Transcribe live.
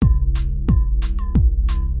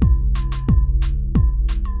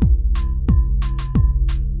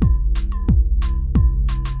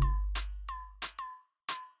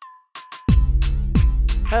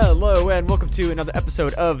to another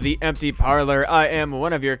episode of The Empty Parlor. I am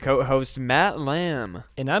one of your co-hosts, Matt Lamb.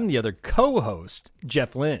 And I'm the other co-host,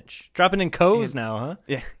 Jeff Lynch. Dropping in co's now,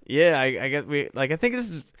 huh? Yeah. I guess I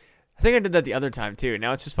think I did that the other time too.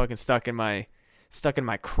 Now it's just fucking stuck in my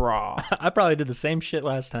craw. I probably did the same shit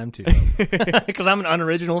last time too, because I'm an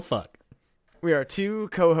unoriginal fuck. We are two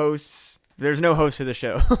co-hosts. There's no host to the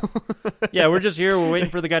show. Yeah, we're just here. We're waiting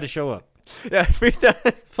for the guy to show up. Yeah,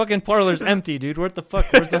 fucking parlor's empty, dude. What the fuck?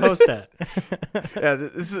 Where's the host at? Yeah,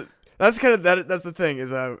 that's the thing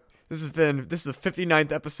is this is the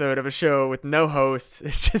 59th episode of a show with no host.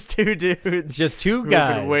 It's just two dudes. It's just two who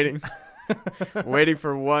guys have been waiting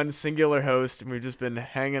for one singular host, and we've just been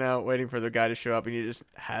hanging out waiting for the guy to show up, and he just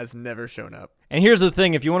has never shown up. And here's the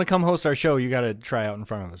thing: if you want to come host our show, you got to try out in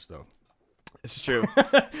front of us, though. It's true.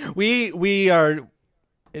 we are.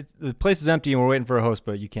 The place is empty and we're waiting for a host,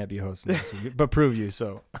 but you can't be a host. But prove you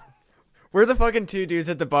so. We're the fucking two dudes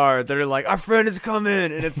at the bar that are like, our friend is coming,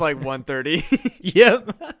 and it's like 1:30.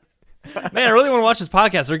 Yep. Man, I really want to watch this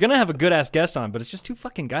podcast. They're gonna have a good ass guest on, but it's just two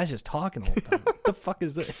fucking guys just talking the whole time. What the fuck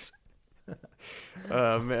is this?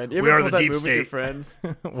 Oh man, you ever pull that move with your friends?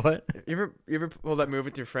 What? You ever pull that move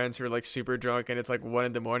with your friends who are like super drunk and it's like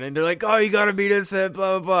 1 a.m? They're like, oh, you gotta be this at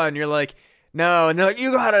blah blah blah, and you're like, no, and they're like,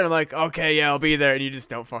 you got it. I'm like, okay, yeah, I'll be there, and you just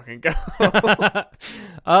don't fucking go.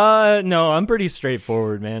 No, I'm pretty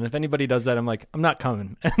straightforward, man. If anybody does that, I'm like, I'm not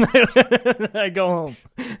coming, and I go home.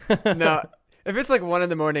 No, if it's like 1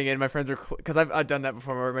 a.m. and my friends are, because I've done that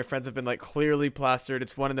before, where my friends have been like clearly plastered.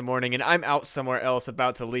 It's 1 a.m. and I'm out somewhere else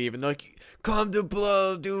about to leave, and they're like, come to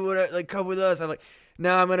blow, do what, like come with us. I'm like,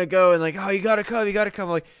 no, I'm gonna go, and like, oh, you gotta come. I'm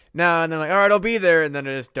like, no, and they're like, all right, I'll be there, and then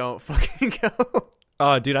I just don't fucking go.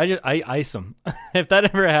 Oh, dude, I ice them. If that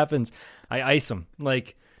ever happens, I ice them.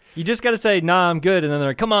 Like, you just got to say, nah, I'm good. And then they're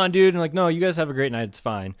like, come on, dude. And I'm like, no, you guys have a great night. It's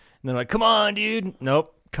fine. And they're like, come on, dude.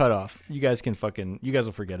 Nope. Cut off. You guys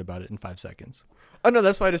will forget about it in 5 seconds. Oh, no,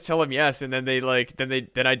 that's why I just tell them yes. And then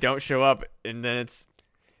then I don't show up. And then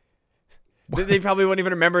they probably won't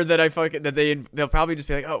even remember that they'll probably just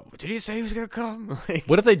be like, oh, did he say he was going to come? Like,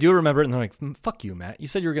 what if they do remember it and they're like, fuck you, Matt. You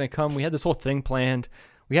said you were going to come. We had this whole thing planned.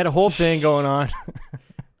 We had a whole thing going on.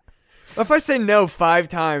 If I say no 5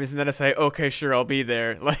 times and then I say, okay, sure, I'll be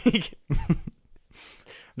there. Like, then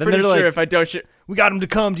pretty they're sure like, if I don't, we got him to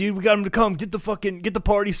come, dude. We got him to come. Get the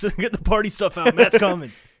party stuff out. Matt's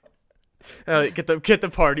coming. Get the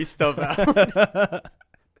party stuff out.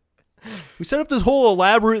 We set up this whole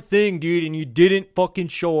elaborate thing, dude, and you didn't fucking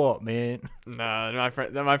show up, man. No,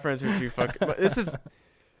 my friends are too fucking. But this is,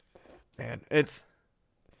 man, it's.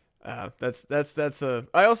 That's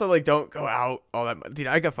I also like don't go out all that much. Dude,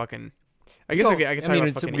 I got fucking. I guess I can talk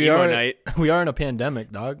about fucking emo night. We are in a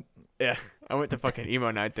pandemic, dog. Yeah, I went to fucking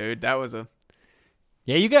emo night, dude. That was a.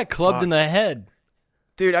 Yeah, you got clubbed in the head.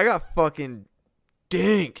 Dude, I got fucking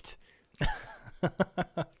dinked.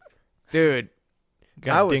 Dude,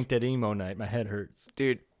 got dinked at emo night. My head hurts.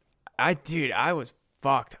 Dude, I was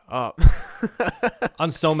fucked up.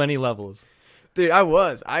 On so many levels. Dude,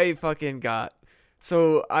 I fucking got.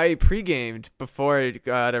 So I pre-gamed before I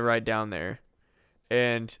got a ride down there,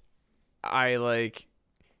 and I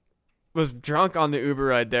was drunk on the Uber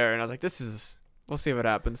ride there, and I was like, we'll see what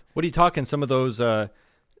happens. What are you talking? Some of those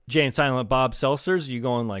Jay and Silent Bob seltzers? Are you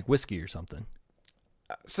going like whiskey or something?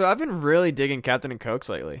 So I've been really digging Captain and Cokes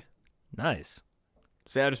lately. Nice.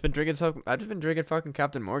 So yeah, I've just been drinking fucking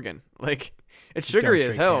Captain Morgan. Like, it's sugary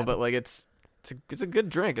as hell, but like it's a good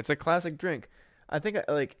drink. It's a classic drink. I think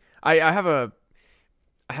I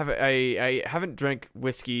haven't drank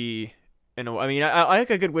whiskey in a while. I mean, I like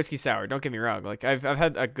a good whiskey sour. Don't get me wrong. Like I've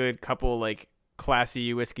had a good couple like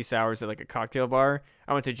classy whiskey sours at like a cocktail bar.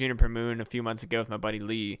 I went to Juniper Moon a few months ago with my buddy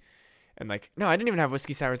Lee, and like no, I didn't even have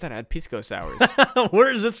whiskey sours then. I had pisco sours.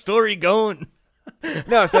 Where is this story going?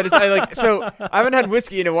 No, so I haven't had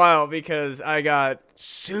whiskey in a while because I got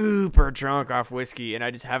super drunk off whiskey, and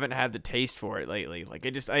I just haven't had the taste for it lately. Like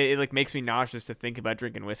it like makes me nauseous to think about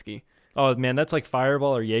drinking whiskey. Oh, man, that's like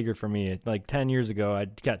Fireball or Jaeger for me. Like 10 years ago, I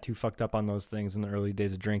got too fucked up on those things in the early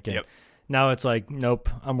days of drinking. Yep. Now it's like, nope,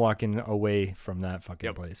 I'm walking away from that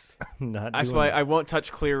fucking place. That's why I won't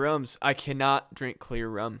touch clear rums. I cannot drink clear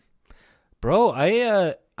rum. Bro,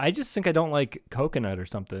 I just think I don't like coconut or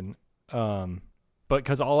something. But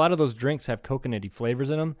because a lot of those drinks have coconutty flavors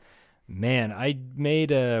in them. Man, I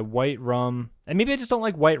made a white rum. And maybe I just don't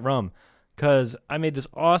like white rum because I made this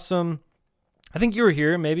awesome, I think you were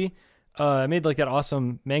here maybe. I made like that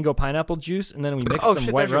awesome mango pineapple juice, and then we mixed some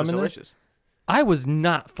white rum in there. I was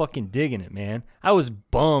not fucking digging it, man. I was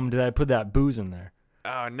bummed that I put that booze in there.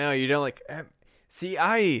 Oh no, you don't like. See,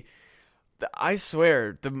 I I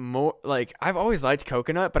swear, the more like I've always liked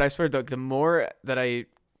coconut, but I swear the more that I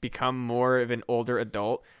become more of an older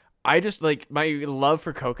adult, I just like my love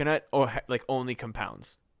for coconut like only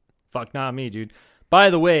compounds. Fuck, not me, dude. By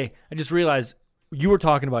the way, I just realized you were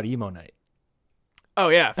talking about emo night. Oh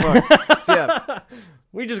yeah, fuck. So, yeah.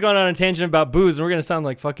 We just gone on a tangent about booze, and we're gonna sound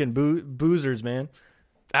like fucking boozers, man.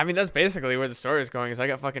 I mean, that's basically where the story is going. Is I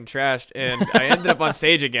got fucking trashed, and I ended up on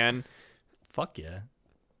stage again. Fuck yeah,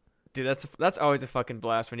 dude. That's always a fucking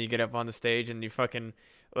blast when you get up on the stage and you fucking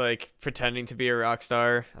like pretending to be a rock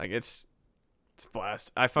star. Like it's a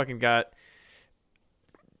blast. I fucking got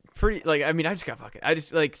pretty like. I mean, I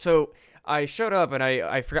just like so. I showed up and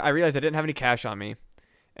I forgot. I realized I didn't have any cash on me,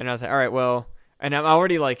 and I was like, all right, well, and I'm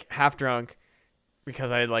already like half drunk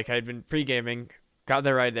because I'd been pre-gaming, got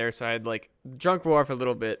there right there, so I had like drunk more for a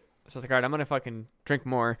little bit. So I was like, all right, I'm gonna fucking drink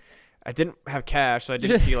more. I didn't have cash, so I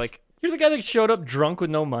didn't feel like you're the guy that showed up drunk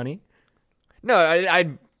with no money. No,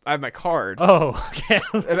 I have my card. Oh, okay.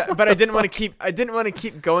 But I didn't want to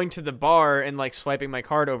keep going to the bar and like swiping my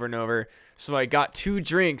card over and over. So I got 2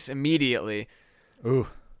 drinks immediately. Ooh.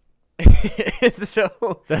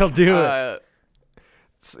 So that'll do it.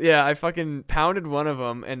 So, yeah, I fucking pounded one of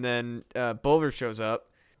them, and then Bulver shows up.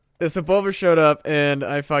 So Bulver showed up, and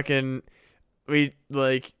I think that we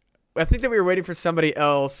were waiting for somebody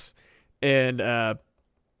else, and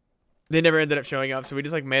they never ended up showing up. So we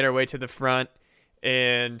just like made our way to the front,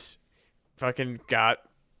 and fucking got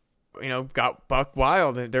buck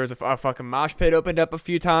wild. And there was a fucking mosh pit opened up a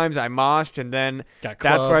few times. I moshed, and then that's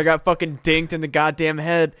where I got fucking dinked in the goddamn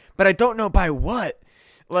head. But I don't know by what.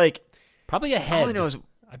 Like probably a head. All I know is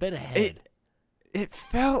I bet a head. It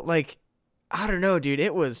felt like I don't know, dude.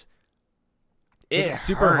 It was. Was it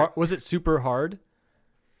super hard? Was it super hard?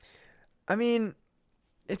 I mean,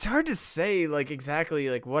 it's hard to say like exactly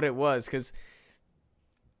like what it was because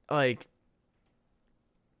like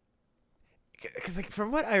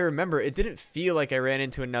from what I remember, it didn't feel like I ran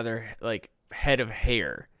into another like head of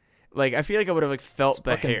hair. Like I feel like I would have like felt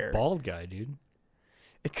the hair. Bald guy, dude.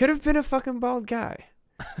 It could have been a fucking bald guy,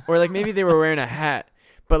 or like maybe they were wearing a hat.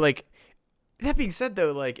 But like that being said,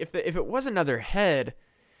 though, like if it was another head,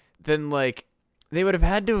 then like they would have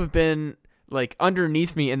had to have been like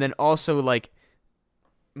underneath me, and then also like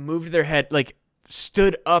moved their head, like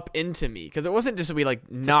stood up into me, because it wasn't just that we like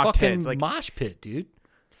knocked heads, like mosh pit, dude.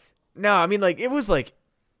 No, I mean like it was like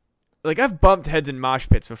I've bumped heads in mosh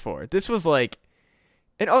pits before. This was like,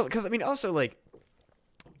 and also because I mean also like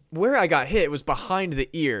where I got hit was behind the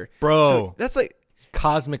ear, bro. So that's like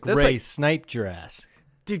Cosmic Ray sniped your ass.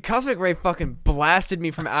 Dude, Cosmic Ray fucking blasted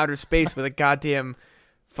me from outer space with a goddamn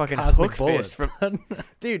fucking Cosmic hook bullet. fist.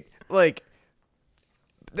 Dude, like,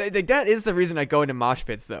 that is the reason I go into mosh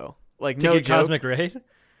pits, though. Like, to no get joke. Cosmic Ray?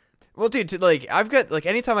 Well, dude, I've got, like,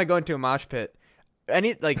 anytime I go into a mosh pit, I'm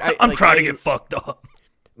trying to get fucked up.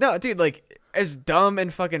 No, dude, like, as dumb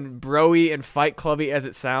and fucking bro-y and Fight Clubby as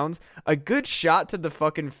it sounds, a good shot to the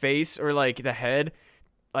fucking face or, like, the head,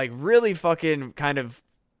 like, really fucking kind of,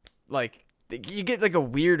 like, you get like a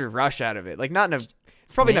weird rush out of it. Like not in a,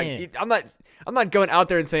 it's probably not. I'm not going out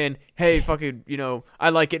there and saying, hey, fucking, I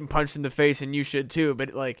like getting punched in the face and you should too.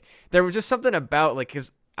 But like there was just something about like,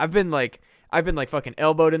 cause I've been like fucking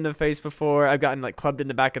elbowed in the face before. I've gotten like clubbed in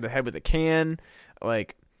the back of the head with a can.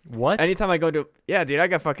 Like what? Anytime I go into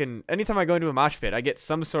anytime I go into a mosh pit, I get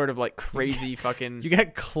some sort of like crazy fucking. You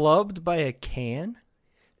got clubbed by a can?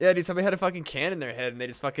 Yeah, dude. Somebody had a fucking can in their head and they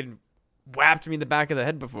just fucking whapped me in the back of the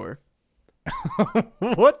head before.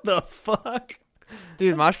 What the fuck?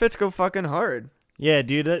 Dude, mosh pits go fucking hard. Yeah,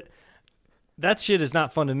 dude, that shit is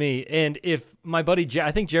not fun to me. And if my buddy,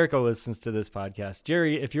 I think Jericho listens to this podcast.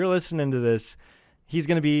 Jerry, if you're listening to this, he's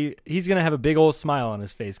gonna have a big old smile on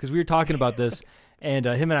his face because we were talking about this, and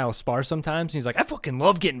him and I will spar sometimes. And he's like, I fucking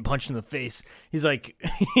love getting punched in the face. He's like,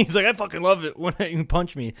 I fucking love it when you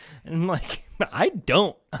punch me. And I'm like, I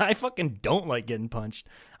don't. I fucking don't like getting punched.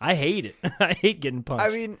 I hate it. I hate getting punched. I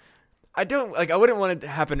mean. I wouldn't want it to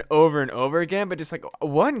happen over and over again, but just like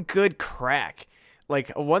one good crack,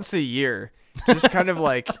 like once a year, just kind of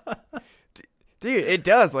like, dude, it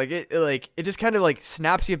does. Like it just kind of like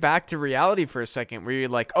snaps you back to reality for a second where you're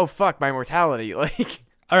like, oh fuck, my mortality. Like,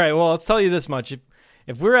 all right, well, I'll tell you this much.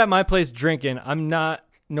 If we're at my place drinking, I'm not,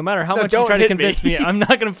 no matter how much you try to convince me, I'm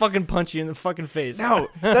not going to fucking punch you in the fucking face. No,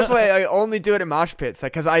 that's why I only do it in mosh pits.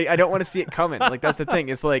 Like, cause I don't want to see it coming. Like, that's the thing.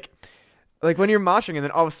 It's like when you're moshing and then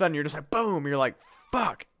all of a sudden you're just like, boom, you're like,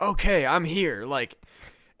 fuck, okay, I'm here. Like,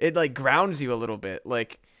 it like grounds you a little bit.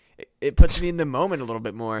 Like, it puts me in the moment a little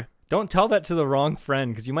bit more. Don't tell that to the wrong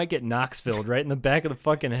friend because you might get Knoxville right in the back of the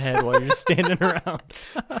fucking head while you're just standing around.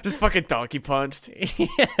 Just fucking donkey punched.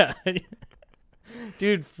 Yeah.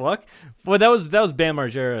 Dude, fuck. Well, that was Bam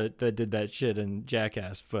Margera that did that shit in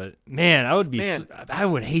Jackass. But man, I would I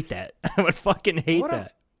would hate that. I would fucking hate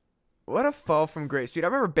that. What a fall from grace, dude. I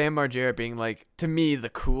remember Bam Margera being like, to me, the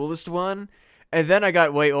coolest one. And then I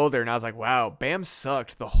got way older and I was like, wow, Bam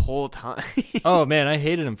sucked the whole time. Oh man, I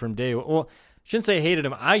hated him from day one. Well, shouldn't say hated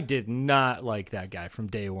him. I did not like that guy from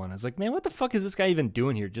day one. I was like, man, what the fuck is this guy even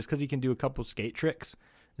doing here? Just because he can do a couple skate tricks?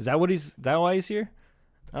 Is that why he's here?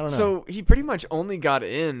 I don't know. So he pretty much only got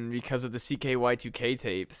in because of the CKY2K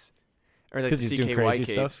tapes. Or like because the he's CKY doing crazy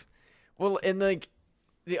tapes. stuff? Well, and like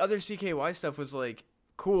the other CKY stuff was like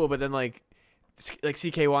cool, but then like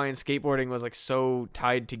CKY and skateboarding was like so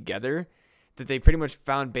tied together that they pretty much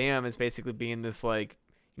found Bam as basically being this like,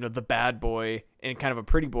 you know, the bad boy and kind of a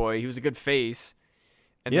pretty boy. He was a good face.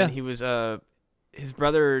 And then he was his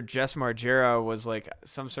brother Jess Margera was like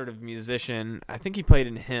some sort of musician. I think he played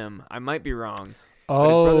in Him. I might be wrong.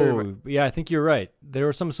 Oh, yeah, I think you're right. There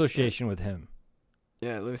was some association with him.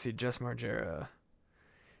 Yeah, let me see. Jess Margera.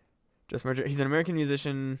 He's an American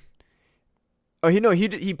musician. Oh,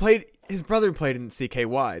 he played. His brother played in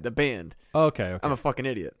CKY, the band. Oh, okay. I'm a fucking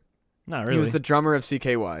idiot. Not really. He was the drummer of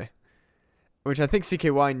CKY, which I think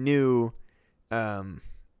CKY knew.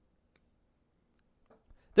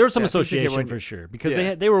 There was some association for sure because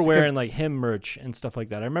they were wearing like Him merch and stuff like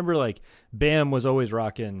that. I remember like Bam was always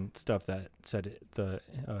rocking stuff that said the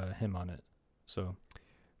Him on it. So,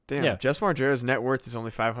 damn, Jess Margera's net worth is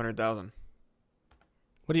only $500,000.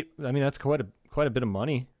 What do you? I mean, that's quite a bit of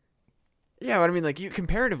money. Yeah, but I mean, like you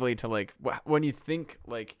comparatively to like when you think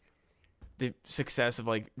like the success of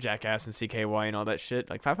like Jackass and CKY and all that shit,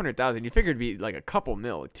 like 500,000, you figure it'd be like a couple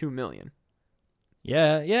mil, like 2 million.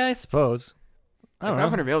 Yeah, I suppose. I don't know.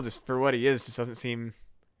 500 mil just for what he is just doesn't seem.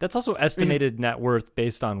 That's also estimated net worth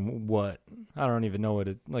based on what? I don't even know what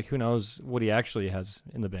it like. Who knows what he actually has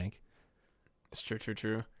in the bank? It's true.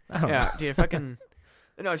 I don't know. Dude, fucking.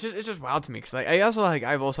 No, it's just wild to me because I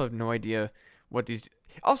also have no idea what these.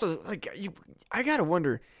 Also, like I gotta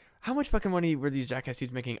wonder how much fucking money were these Jackass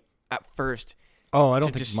dudes making at first. Oh, I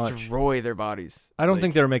don't think to much. Destroy their bodies. I don't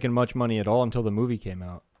think they were making much money at all until the movie came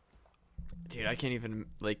out. Dude, I can't even,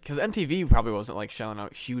 like, because MTV probably wasn't, like, shelling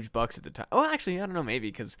out huge bucks at the time. Oh, actually, I don't know,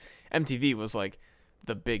 maybe, because MTV was, like,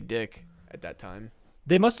 the big dick at that time.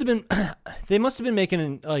 They must have been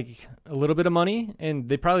making, like, a little bit of money, and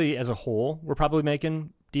they probably, as a whole, were probably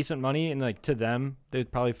making decent money, and, like, to them, they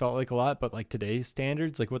probably felt like a lot, but, like, today's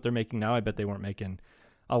standards, like, what they're making now, I bet they weren't making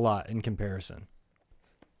a lot in comparison.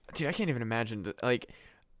 Dude, I can't even imagine, that, like,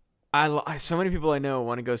 so many people I know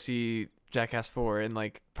want to go see Jackass 4, and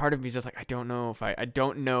like part of me is just like I don't know if I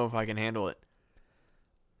can handle it.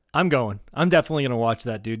 I'm going. I'm definitely gonna watch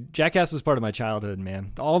that, dude. Jackass is part of my childhood,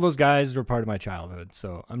 man. All those guys were part of my childhood,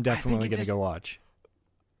 so I'm definitely gonna go watch.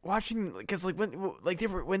 Watching, because like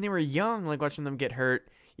when they were young, like watching them get hurt,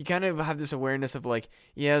 you kind of have this awareness of like,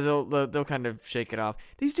 yeah, they'll kind of shake it off.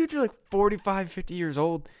 These dudes are like 45, 50 years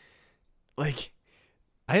old, like.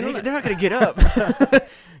 They're not gonna get up.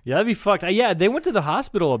 Yeah, that'd be fucked. Yeah, they went to the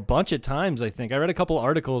hospital a bunch of times. I think I read a couple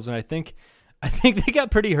articles, and I think they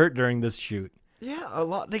got pretty hurt during this shoot. Yeah, a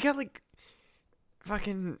lot. They got like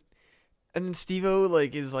fucking, and then Steve-O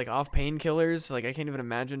like is like off painkillers. Like I can't even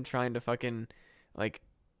imagine trying to fucking like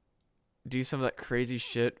do some of that crazy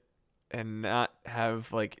shit and not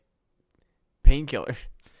have like painkillers.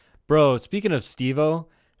 Bro, speaking of Steve-O,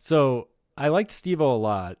 so I liked Steve-O a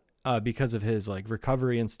lot. Because of his like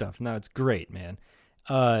recovery and stuff. Now it's great, man.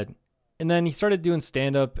 And then he started doing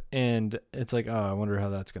stand up, and it's like, oh, I wonder how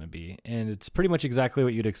that's gonna be. And it's pretty much exactly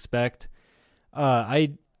what you'd expect. I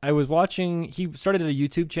was watching. He started a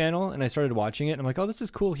YouTube channel, and I started watching it. And I'm like, oh, this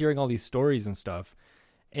is cool, hearing all these stories and stuff.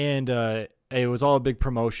 And it was all a big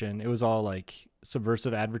promotion. It was all like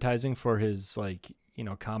subversive advertising for his like, you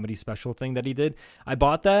know, comedy special thing that he did. I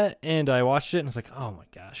bought that and I watched it, and it's like, oh my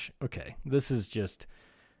gosh, okay, this is just.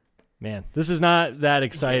 Man, this is not that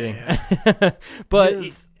exciting, yeah. But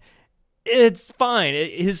it's fine.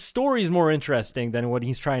 His story is more interesting than what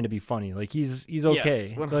he's trying to be funny. Like he's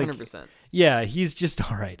okay. Yes, 100%. Like, yeah, he's just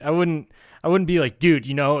all right. I wouldn't be like, dude,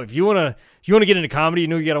 you know, if you wanna get into comedy, you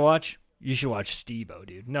know, you gotta watch. You should watch Steve-O,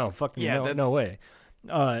 dude. No, fucking no way.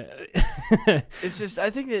 It's just I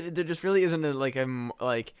think that there just really isn't like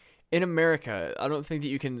in America, I don't think that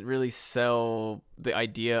you can really sell the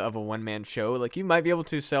idea of a one-man show. Like, you might be able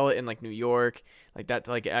to sell it in, like, New York, like that,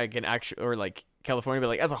 like, an actual, or, like, California, but,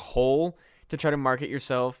 like, as a whole, to try to market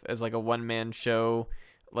yourself as, like, a one-man show,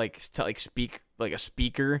 like, to, like, speak, like, a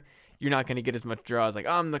speaker, you're not going to get as much draw as, like,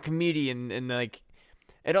 oh, I'm the comedian, and, like,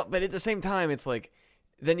 but at the same time, it's, like,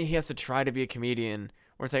 then he has to try to be a comedian,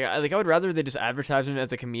 or it's, like I would rather they just advertise him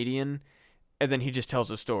as a comedian, and then he just tells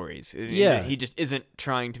us stories. Yeah. He just isn't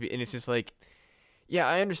trying to be, and it's just like, yeah,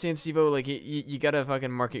 I understand, Steve-O, like, you gotta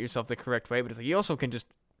fucking market yourself the correct way, but it's like, you also can just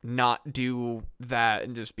not do that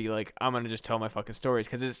and just be like, I'm gonna just tell my fucking stories,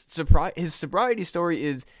 because his sobriety story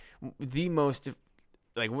is the most,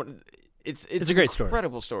 like, it's a great story.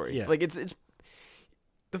 Incredible story. Yeah. Like, it's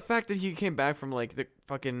the fact that he came back from, like, the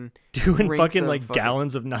fucking doing fucking like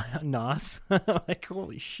gallons of nos. Like,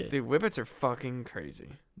 holy shit. Dude, whippets are fucking crazy.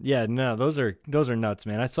 Yeah, no, those are nuts,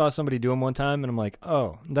 man. I saw somebody do them one time, and I'm like,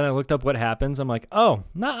 oh. Then I looked up what happens. I'm like, oh,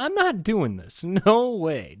 no, I'm not doing this. No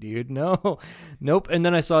way, dude. No, nope. And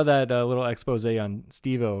then I saw that little expose on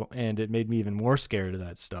Steve-O, and it made me even more scared of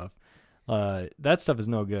that stuff. That stuff is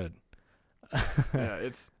no good. Yeah,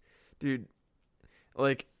 dude,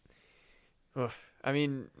 like, I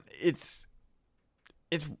mean, it's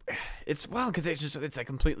well, because it's a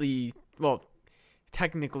completely, well,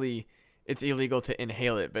 technically it's illegal to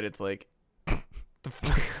inhale it, but it's like,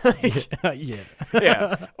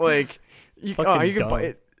 yeah, like you can buy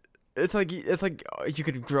it. It's like you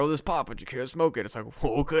could grow this pot, but you can't smoke it. It's like,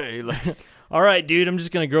 okay, like, all right, dude, I'm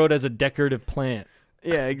just gonna grow it as a decorative plant.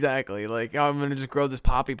 Yeah, exactly. Like, I'm gonna just grow this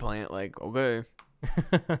poppy plant. Like, okay.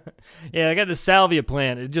 Yeah, I got the salvia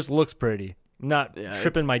plant. It just looks pretty. I'm not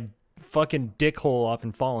tripping my fucking dick hole off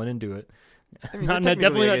and falling into it. I mean,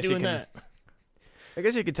 definitely not doing that. I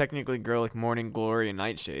guess you could technically grow like morning glory and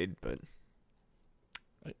nightshade, but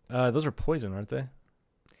those are poison, aren't they?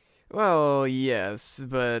 Well, yes,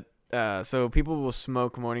 but so people will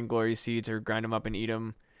smoke morning glory seeds or grind them up and eat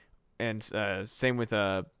them, and same with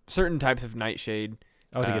certain types of nightshade.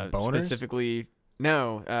 Oh, to get boners? Specifically,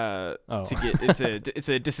 no. To get it's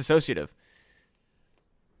a disassociative.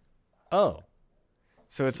 Oh,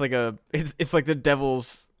 so it's like it's like the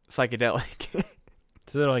devil's psychedelic.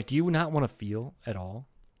 So they're like, do you not want to feel at all?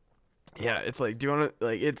 Yeah, it's like, do you want to,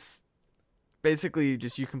 like, it's basically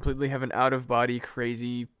just you completely have an out of body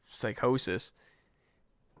crazy psychosis.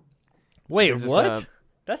 Wait, what?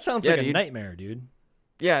 That sounds like a nightmare, dude.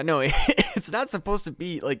 Yeah, no, it's not supposed to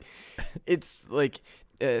be like, it's like,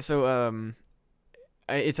 it's like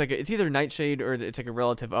it's either nightshade or it's like a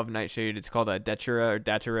relative of nightshade. It's called a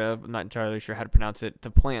datura. I'm not entirely sure how to pronounce it. It's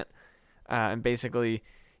a plant, and basically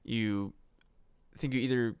you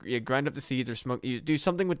either grind up the seeds or smoke. You do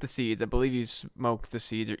something with the seeds. I believe you smoke the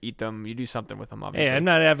seeds or eat them. You do something with them, obviously. Hey, I'm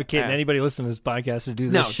not advocating anybody listening to this podcast to do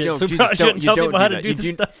this shit. No, so you shouldn't tell people how to do this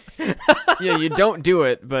stuff. Yeah, you don't do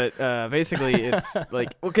it, but basically it's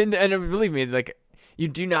like, well, and believe me, like, you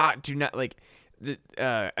do not like.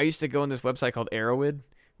 I used to go on this website called Arrowid,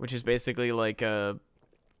 which is basically like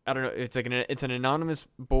I don't know. It's like it's an anonymous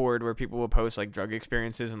board where people will post like drug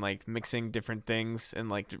experiences and like mixing different things and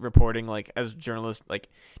like reporting like as journalists, like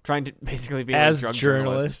trying to basically be as like drug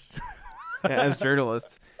journalists. Yeah, as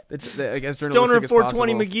journalists. I guess Stoner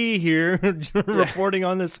 420 McGee here reporting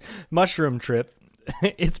on this mushroom trip.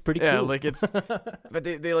 It's pretty cool. Yeah, like it's, but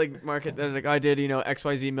they like market. They're like, I did,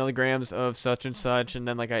 XYZ milligrams of such and such, and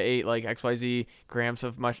then like I ate like XYZ grams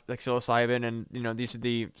of like psilocybin, and these are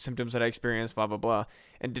the symptoms that I experienced. Blah blah blah.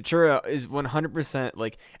 And Datura is 100%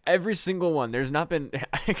 like every single one. There's not been,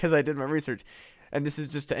 because I did my research, and this is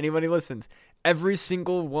just to anybody who listens. Every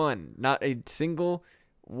single one, not a single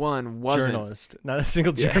one wasn't. Journalist, not a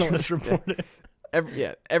single journalist reported.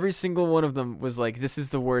 Every single one of them was like, this is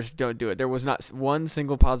the worst, don't do it. There was not one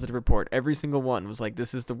single positive report. Every single one was like,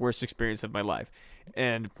 this is the worst experience of my life.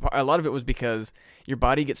 And a lot of it was because your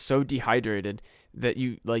body gets so dehydrated that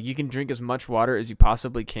you can drink as much water as you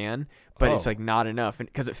possibly can, but it's like not enough. And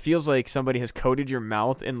because it feels like somebody has coated your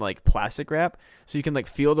mouth in like plastic wrap, so you can like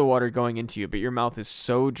feel the water going into you, but your mouth is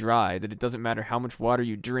so dry that it doesn't matter how much water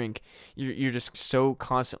you drink, you're just so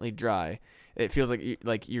constantly dry. It feels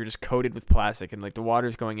like you're just coated with plastic, and like the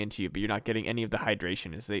water's going into you, but you're not getting any of the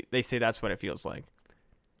hydration. They say that's what it feels like.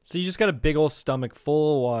 So you just got a big old stomach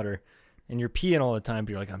full of water, and you're peeing all the time,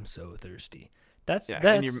 but you're like, I'm so thirsty. That's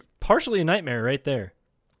partially a nightmare right there.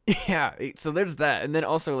 Yeah, so there's that, and then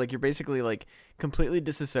also like you're basically like completely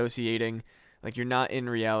disassociating, like you're not in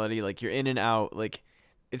reality, like you're in and out, like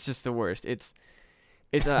it's just the worst. It's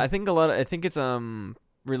I think it's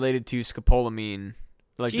related to scopolamine.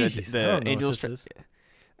 Like Jesus, the angel's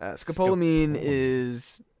scopolamine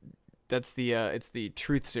it's the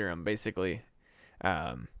truth serum basically.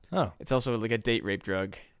 It's also like a date rape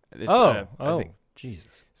drug. It's,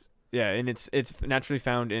 Jesus. Yeah, and it's naturally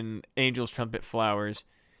found in angel's trumpet flowers.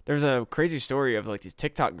 There's a crazy story of like these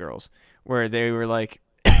TikTok girls where they were like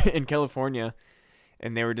in California,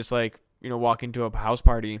 and they were just like walking to a house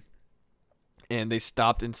party, and they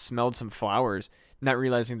stopped and smelled some flowers, not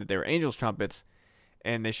realizing that they were angel's trumpets.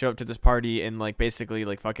 And they show up to this party and like basically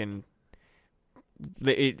like fucking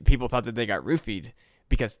people thought that they got roofied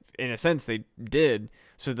because in a sense they did.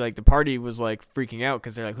 So like the party was like freaking out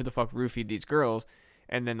because they're like, who the fuck roofied these girls?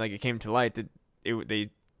 And then like it came to light that they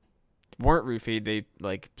weren't roofied. They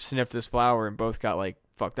like sniffed this flower and both got like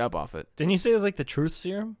fucked up off it. Didn't you say it was like the truth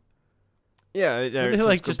serum? Yeah, they're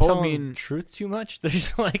like just telling the truth too much. They're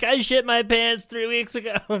just like, I shit my pants 3 weeks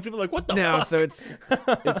ago. And people are like, what the fuck? So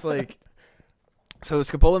it's like, so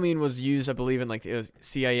scopolamine was used, I believe, in like it was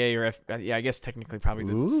CIA or yeah, I guess technically probably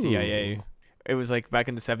the CIA. It was like back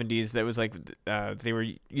in the 70s. That was like they were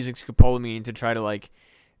using scopolamine to try to like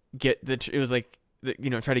get it was like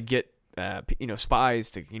try to get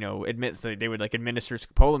spies to admit that they would like administer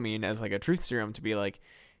scopolamine as like a truth serum to be like,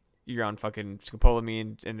 you're on fucking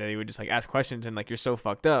scopolamine, and they would just like ask questions and like you're so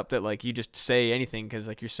fucked up that like you just say anything because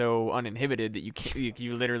like you're so uninhibited that you can't,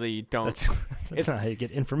 you literally don't. That's not how you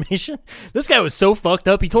get information. This guy was so fucked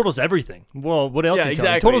up. He told us everything. Well, what else? He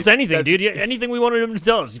told us anything, dude. Anything we wanted him to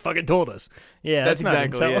tell us, he fucking told us. Yeah, that's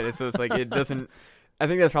exactly it. So it's like it doesn't. I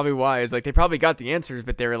think that's probably why. Is like they probably got the answers,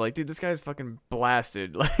 but they were like, dude, this guy's fucking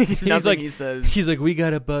blasted. Like nothing he says. He's like, we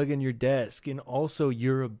got a bug in your desk, and also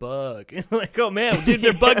you're a bug. And like, oh man, dude,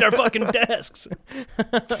 they're bugged our fucking desks.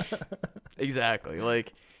 Exactly.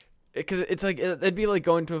 Like, because it's like it'd be like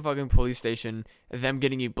going to a fucking police station, them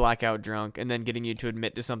getting you blackout drunk, and then getting you to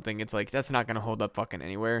admit to something. It's like that's not gonna hold up fucking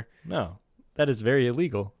anywhere. No, that is very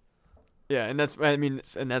illegal. Yeah, and that's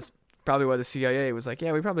probably why the CIA was like,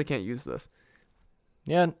 yeah, we probably can't use this.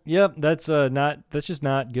 Yeah, yep. That's just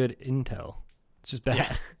not good intel. It's just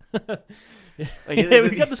bad. Yeah.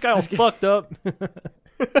 We got this guy all fucked up.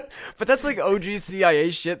 But that's like OG CIA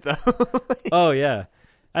shit, though. Oh yeah,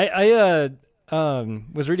 I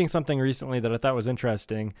was reading something recently that I thought was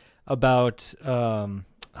interesting about oh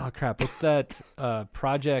crap, what's that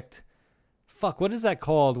project? Fuck, what is that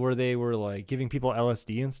called? Where they were like giving people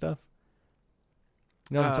LSD and stuff.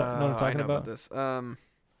 You know what I'm talking about? This.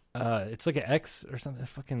 It's like an X or something.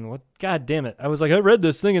 Fucking what? God damn it! I was like, I read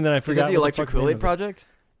this thing and then I forgot. Is that the Electric Kool-Aid Project?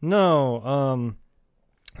 No.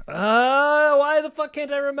 Why the fuck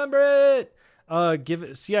can't I remember it?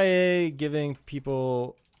 CIA giving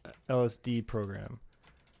people LSD program.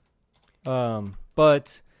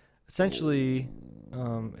 But essentially,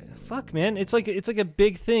 fuck man, it's like a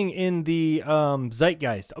big thing in the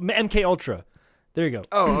zeitgeist. MK Ultra. There you go.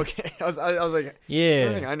 Oh, okay. I was like, yeah.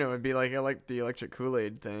 The thing I know would be like the Electric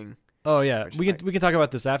Kool-Aid thing. Oh yeah, we can talk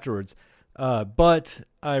about this afterwards. But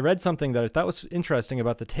I read something that I thought was interesting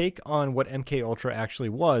about the take on what MK Ultra actually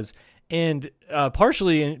was, and part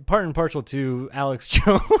and partial to Alex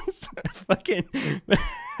Jones, fucking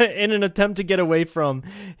in an attempt to get away from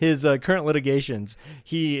his current litigations,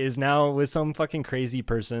 he is now with some fucking crazy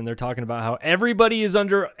person. They're talking about how everybody is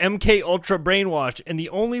under MK Ultra brainwash, and the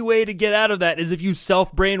only way to get out of that is if you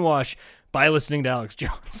self brainwash by listening to Alex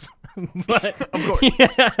Jones. But of course.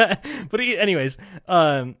 Yeah, but anyways,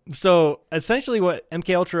 so essentially what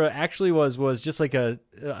MK Ultra actually was just like an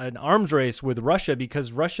arms race with Russia,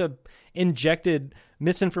 because Russia injected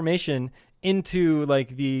misinformation into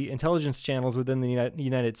like the intelligence channels within the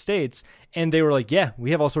United States, and they were like, yeah,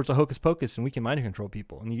 we have all sorts of hocus pocus and we can mind control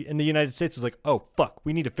people, and the United States was like, oh fuck,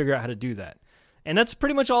 we need to figure out how to do that. And that's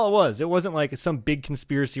pretty much all it was. It wasn't like some big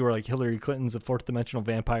conspiracy where like Hillary Clinton's a fourth dimensional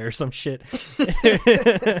vampire or some shit.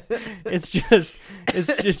 It's just,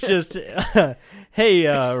 hey,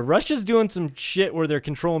 Russia's doing some shit where they're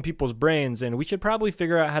controlling people's brains, and we should probably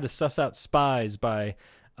figure out how to suss out spies by,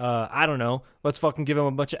 I don't know, let's fucking give them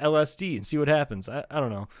a bunch of LSD and see what happens. I don't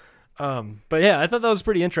know. But yeah, I thought that was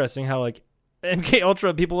pretty interesting how like MK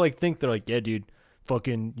Ultra people like think they're like, yeah, dude,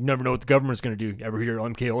 fucking, you never know what the government's gonna do. Ever hear of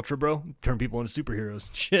MK Ultra, bro? Turn people into superheroes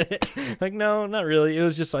and shit. Like, no, not really. It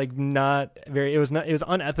was just like it was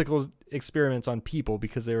unethical experiments on people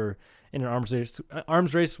because they were in an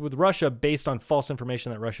arms race with Russia based on false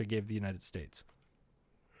information that Russia gave the United States.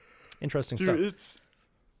 Interesting stuff. It's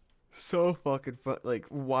so fucking fun, like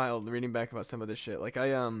wild reading back about some of this shit. Like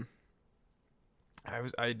I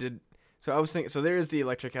was thinking, so there is the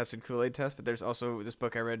electric acid Kool-Aid test, but there's also this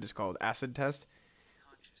book I read just called Acid Test.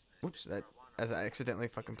 Oops, that as I accidentally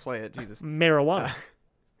fucking play it, Jesus. Marijuana.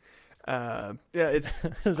 Yeah, it's.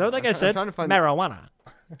 Is that what that guy said? Marijuana.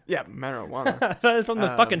 Yeah, marijuana. That's from the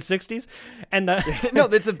fucking 60s, and no,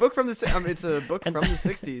 it's a book from the. It's a book from the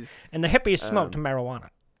 60s. And the hippies smoked marijuana.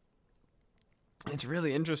 It's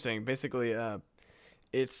really interesting. Basically,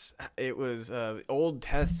 it was old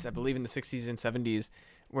tests, I believe, in the 60s and 70s,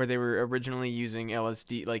 where they were originally using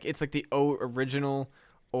LSD. Like it's like the original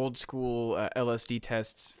old school LSD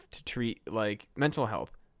tests to treat like mental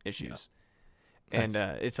health issues. Yeah. And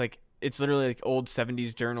it's literally like old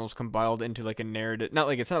 70s journals compiled into like a narrative.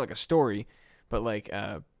 It's not like a story, but like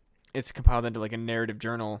it's compiled into like a narrative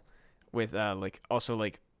journal with like also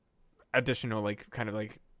like additional like kind of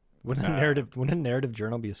like Wouldn't a narrative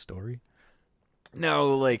journal be a story?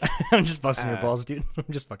 no like I'm just busting your balls, dude. I'm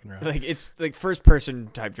just fucking around. like it's like first person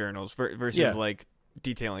type journals versus Yeah. like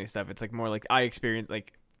detailing stuff. It's like more like I experience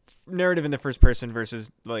like narrative in the first person versus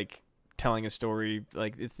like telling a story.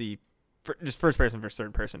 Like it's just first person versus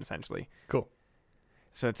third person essentially. Cool.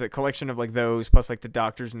 So it's a collection of like those plus like the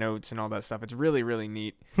doctor's notes and all that stuff. It's really, really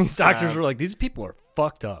neat. These doctors were like, these people are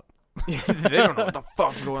fucked up. They don't know what the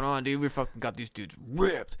fuck's going on, dude. We fucking got these dudes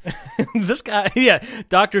ripped. This guy, yeah,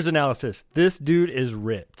 doctor's analysis. This dude is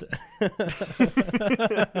ripped.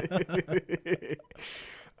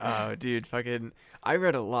 Oh, dude, fucking. I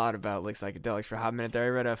read a lot about like psychedelics for a hot minute there. I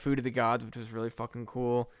read Food of the Gods, which was really fucking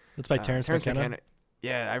cool. That's by Terrence McKenna.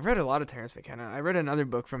 Yeah, I read a lot of Terrence McKenna. I read another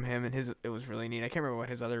book from him, and it was really neat. I can't remember what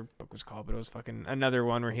his other book was called, but it was fucking another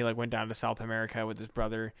one where he like went down to South America with his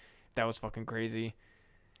brother. That was fucking crazy.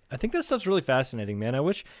 I think that stuff's really fascinating, man. I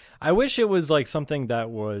wish it was like something that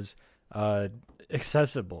was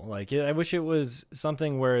accessible. Like I wish it was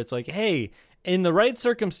something where it's like, hey, in the right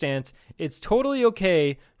circumstance, it's totally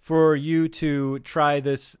okay for you to try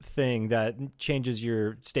this thing that changes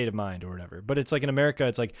your state of mind or whatever. But it's like in America,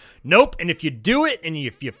 it's like, nope. And if you do it and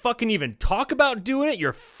if you fucking even talk about doing it,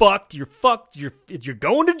 you're fucked. You're fucked. You're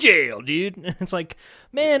going to jail, dude. And it's like,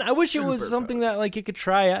 man, I wish it was something that like you could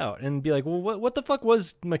try out and be like, well, what the fuck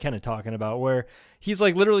was McKenna talking about? Where he's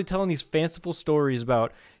like literally telling these fanciful stories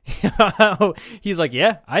about how he's like,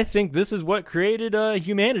 yeah, I think this is what created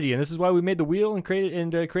humanity, and this is why we made the wheel and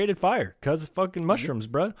created fire, because of fucking mushrooms,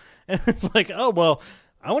 bro. And it's like, oh well,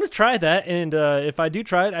 I want to try that, and if I do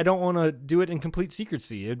try it, I don't want to do it in complete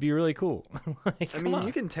secrecy. It'd be really cool. Like, I mean,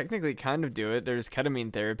 you can technically kind of do it. There's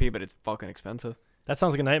ketamine therapy, but it's fucking expensive. That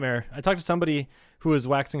sounds like a nightmare. I talked to somebody who was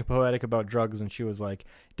waxing poetic about drugs, and she was like,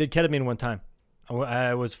 did ketamine one time.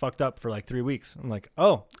 I was fucked up for like 3 weeks. I'm like,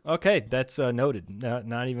 oh, okay, that's noted.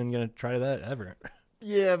 Not even gonna try that ever.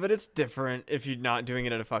 Yeah, but it's different if you're not doing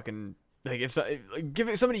it at a fucking like if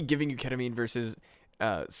somebody giving you ketamine versus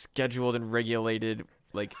scheduled and regulated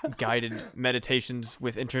like guided meditations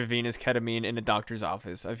with intravenous ketamine in a doctor's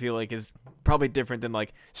office. I feel like is probably different than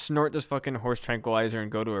like snort this fucking horse tranquilizer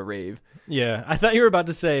and go to a rave. Yeah, I thought you were about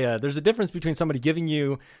to say there's a difference between somebody giving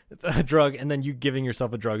you a drug and then you giving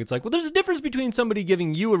yourself a drug. It's like, well, there's a difference between somebody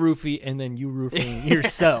giving you a roofie and then you roofing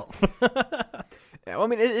yourself. Yeah, well, I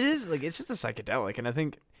mean, it is like it's just a psychedelic, and I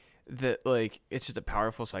think that like it's just a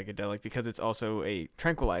powerful psychedelic because it's also a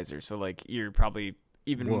tranquilizer. So like you're probably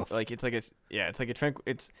even Woof. like it's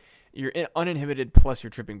you're uninhibited plus you're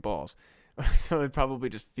tripping balls. So it probably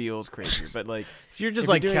just feels crazier, but like so you're just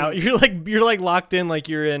like you're like locked in, like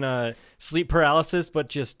you're in sleep paralysis, but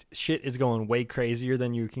just shit is going way crazier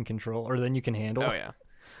than you can control or than you can handle. Oh yeah,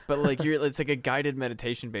 but like it's like a guided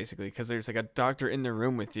meditation basically because there's like a doctor in the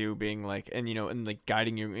room with you, being like and like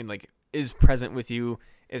guiding you and like is present with you,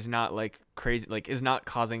 is not like crazy, like is not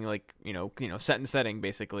causing like set and setting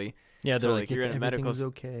basically. Yeah, they're so, like you're in a medical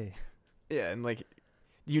okay. Yeah, and like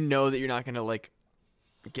that you're not gonna like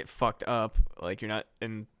get fucked up, like you're not,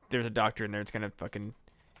 and there's a doctor in there. It's gonna fucking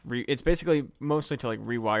it's basically mostly to like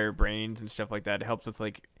rewire brains and stuff like that. It helps with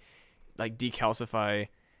like decalcify.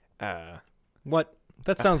 What?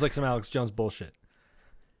 That sounds like some Alex Jones bullshit.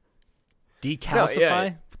 Decalcify? No, yeah.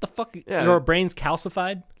 What the fuck? Yeah. Your brain's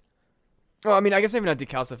calcified? Well, I mean, I guess maybe not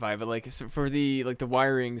decalcify, but like for the like the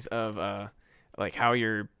wirings of like how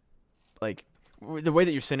you're like the way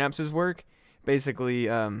that your synapses work, basically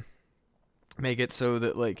make it so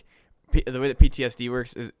that like the way that PTSD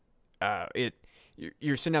works is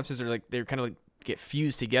your synapses are like they're kind of like get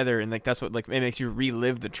fused together, and like that's what like it makes you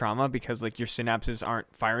relive the trauma because like your synapses aren't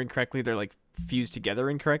firing correctly, they're like fused together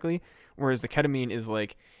incorrectly, whereas the ketamine is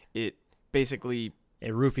like it basically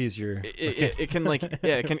it roofies your it can like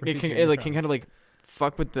yeah it can kind of like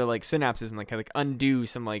fuck with the like synapses and like undo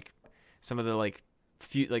some of the like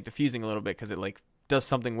the fusing a little bit because it like does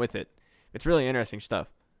something with it. It's really interesting stuff.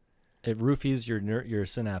 It roofies your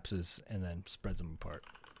synapses and then spreads them apart.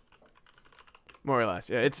 More or less,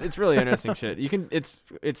 yeah. It's really interesting shit. You can it's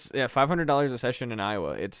 $500 a session in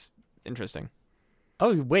Iowa. It's interesting.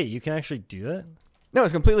 Oh wait, you can actually do that? No,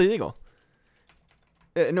 it's completely legal.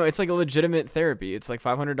 No, it's like a legitimate therapy. It's like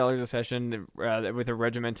 $500 a session with a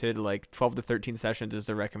regimented like 12 to 13 sessions is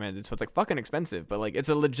the recommended. So it's like fucking expensive, but like it's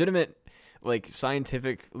a legitimate like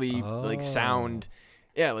scientifically like sound.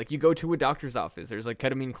 Yeah, like you go to a doctor's office. There's like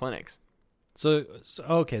ketamine clinics. So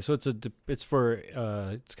okay, so it's for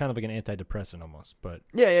it's kind of like an antidepressant almost, but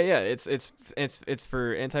yeah. It's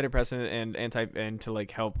for antidepressant and to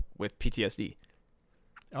like help with PTSD.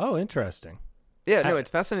 Oh, interesting. Yeah, no, it's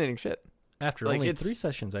fascinating shit. After Like, only 3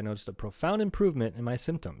 sessions, I noticed a profound improvement in my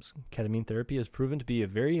symptoms. Ketamine therapy has proven to be a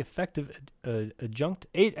very effective adjunct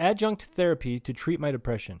therapy to treat my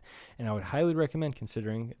depression, and I would highly recommend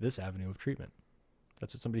considering this avenue of treatment.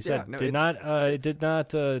 That's what somebody said. Yeah, no, it did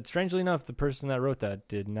not. Strangely enough, the person that wrote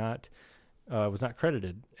that was not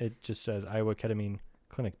credited. It just says Iowa Ketamine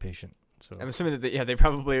Clinic patient. So I'm assuming that they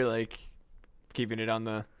probably are like keeping it on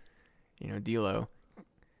the, D-Lo.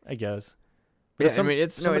 I guess. But But yeah,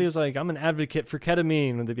 somebody was like, I'm an advocate for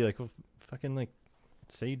ketamine. And they'd be like, well, fucking like,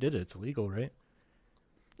 say you did it. It's illegal, right?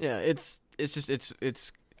 Yeah, it's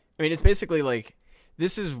basically like,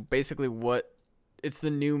 this is basically it's the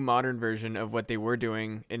new modern version of what they were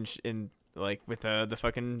doing in like with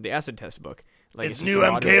the acid test book. Like it's just new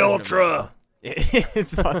a modern MK version of Ultra.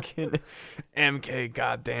 It's fucking MK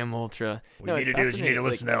goddamn Ultra. What you need to do is you need to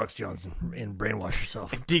listen to Alex Jones and brainwash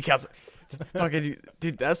yourself. Decals. Fucking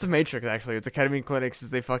dude, that's the Matrix. Actually, it's the ketamine clinics.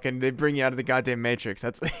 They bring you out of the goddamn Matrix.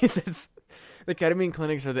 That's the ketamine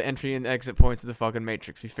clinics are the entry and exit points of the fucking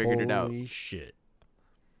Matrix. We figured it out. Holy shit!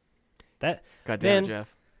 That goddamn man,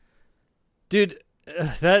 Jeff, dude,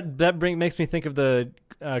 that makes me think of the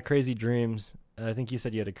crazy dreams. I think you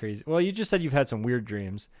said you had a crazy. Well, you just said you've had some weird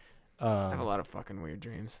dreams. I have a lot of fucking weird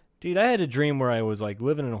dreams. Dude, I had a dream where I was like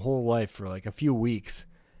living a whole life for like a few weeks.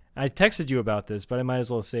 I texted you about this, but I might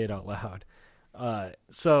as well say it out loud.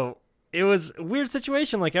 So it was a weird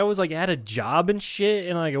situation. Like I was like at a job and shit,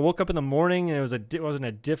 and like I woke up in the morning and it was in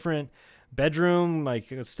a different bedroom.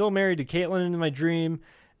 Like I was still married to Caitlin in my dream.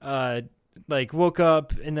 Like woke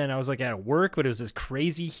up and then I was like at work, but it was this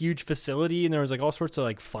crazy huge facility and there was like all sorts of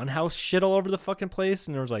like funhouse shit all over the fucking place,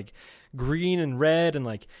 and there was like green and red and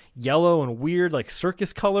like yellow and weird like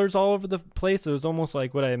circus colors all over the place. It was almost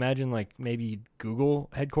like what I imagine like maybe Google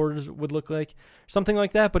headquarters would look like, something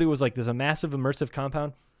like that, but it was like this a massive immersive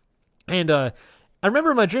compound. And I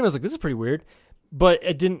remember in my dream I was like, this is pretty weird, but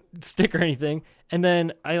it didn't stick or anything. And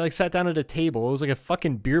then I like sat down at a table. It was like a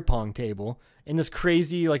fucking beer pong table in this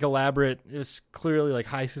crazy, like elaborate, it was clearly like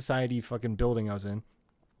high society fucking building I was in.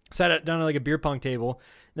 Sat down at like a beer pong table.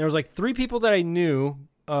 And there was like 3 people that I knew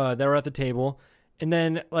that were at the table. And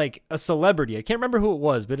then like a celebrity. I can't remember who it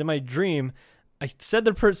was, but in my dream, I said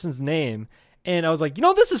the person's name. And I was like,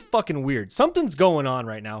 this is fucking weird. Something's going on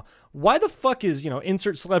right now. Why the fuck is,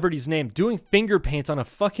 insert celebrity's name doing finger paints on a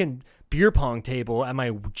fucking beer pong table at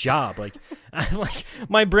my job? Like,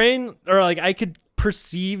 my brain, or like I could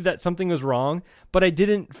perceive that something was wrong, but I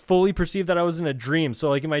didn't fully perceive that I was in a dream.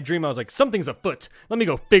 So like in my dream, I was like, something's afoot. Let me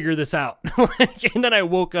go figure this out. And then I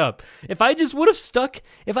woke up. If I just would have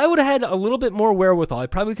if I would have had a little bit more wherewithal, I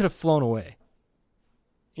probably could have flown away.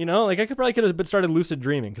 Like I could have started lucid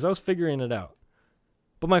dreaming because I was figuring it out.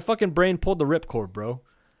 But my fucking brain pulled the ripcord, bro.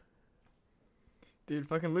 Dude,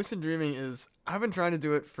 fucking lucid dreaming I've been trying to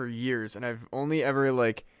do it for years, and I've only ever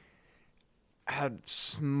like had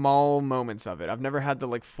small moments of it. I've never had the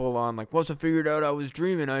like full on like once I figured out I was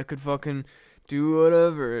dreaming I could fucking do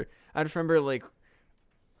whatever. I just remember like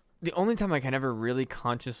the only time I can ever really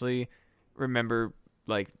consciously remember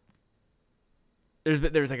like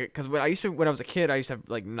there's like because when I was a kid I used to have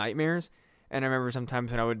like nightmares, and I remember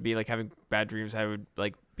sometimes when I would be like having bad dreams I would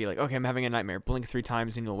like be like, okay, I'm having a nightmare, blink 3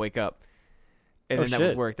 times and you'll wake up, and then that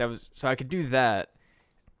would work. That was so I could do that.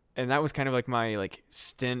 And that was kind of like my like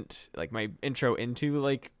stint, like my intro into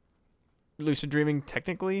like lucid dreaming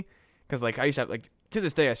technically, because like I used to have like to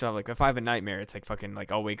this day I still have like if I have a nightmare it's like fucking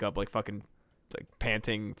like I'll wake up like fucking like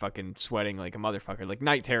panting, fucking sweating like a motherfucker, like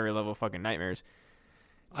night terror level fucking nightmares.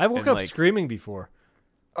 I woke up screaming before.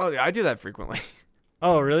 Oh yeah, I do that frequently.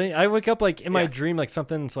 Oh really? I wake up like in my dream like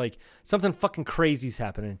something fucking crazy's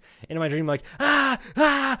happening, and in my dream like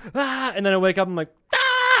and then I wake up I'm like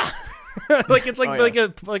like it's like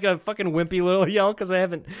like a fucking wimpy little yell because I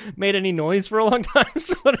haven't made any noise for a long time.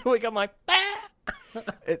 So when I wake up, I'm like,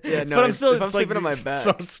 but I'm still sleeping on my back.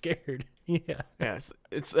 So scared. Yeah.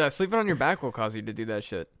 It's sleeping on your back will cause you to do that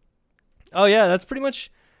shit. Oh yeah, that's pretty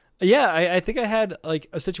much. Yeah, I think I had like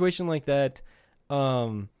a situation like that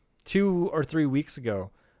 2 or 3 weeks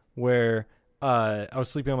ago where I was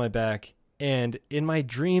sleeping on my back, and in my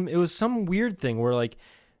dream it was some weird thing where like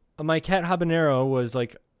my cat Habanero was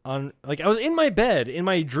like on, like I was in my bed in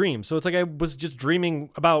my dream, so it's like I was just dreaming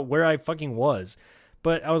about where I fucking was,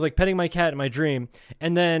 but I was like petting my cat in my dream,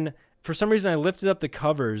 and then for some reason I lifted up the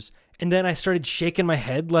covers, and then I started shaking my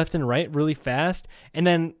head left and right really fast, and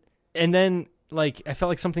then like I felt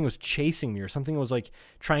like something was chasing me or something was like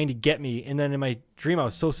trying to get me, and then in my dream I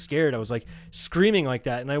was so scared I was like screaming like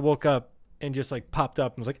that, and I woke up and just like popped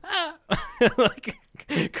up and was like like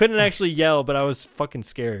couldn't actually yell, but I was fucking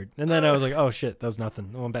scared, and then I was like, oh shit, that was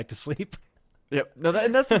nothing. I went back to sleep. Yep. No,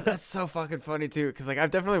 that's so fucking funny too, because like I've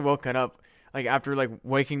definitely woken up like after like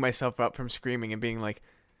waking myself up from screaming and being like,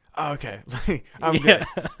 oh, okay, like, I'm good.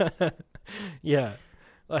 Yeah.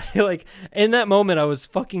 Like in that moment, I was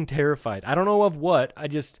fucking terrified. I don't know of what. I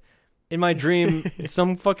just in my dream,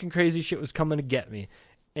 some fucking crazy shit was coming to get me,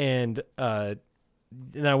 and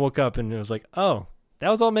then I woke up and it was like, oh, that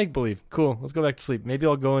was all make believe. Cool. Let's go back to sleep. Maybe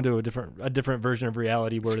I'll go into a different version of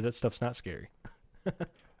reality where that stuff's not scary.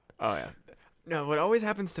 Oh yeah. No, what always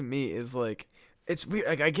happens to me is like it's weird.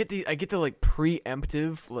 Like I get the like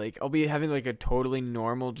preemptive, like I'll be having like a totally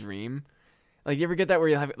normal dream. Like you ever get that where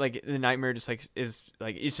you have like the nightmare just like is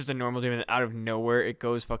like it's just a normal dream and out of nowhere it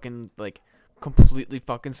goes fucking like completely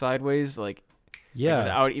fucking sideways like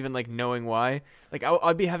without even like knowing why. Like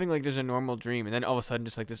I'll be having like there's a normal dream and then all of a sudden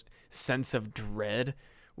just like this sense of dread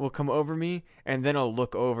will come over me and then I'll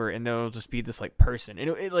look over and there'll just be this like person and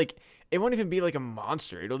it won't even be like a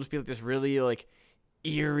monster. It'll just be like this really like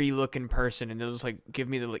eerie looking person and they'll just like give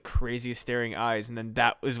me the like craziest staring eyes and then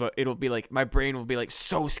that is what it'll be like. My brain will be like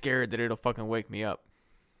so scared that it'll fucking wake me up.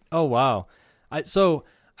 Oh wow. I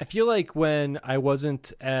feel like when I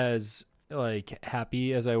wasn't as like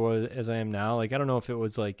happy as I am now, like I don't know if it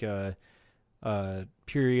was like a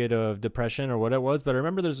period of depression or what it was, but I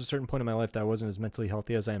remember there's a certain point in my life that I wasn't as mentally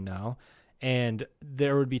healthy as I am now. And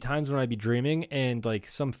there would be times when I'd be dreaming and like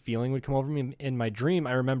some feeling would come over me in my dream.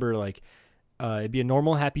 I remember like it'd be a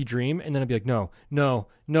normal happy dream and then I'd be like, no,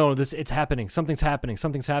 it's happening. Something's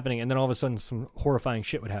happening. And then all of a sudden some horrifying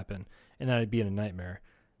shit would happen and then I'd be in a nightmare.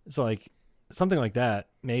 So like something like that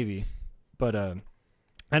maybe. But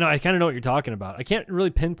I know I kind of know what you're talking about. I can't really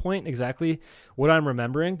pinpoint exactly what I'm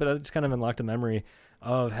remembering, but I just kind of unlocked a memory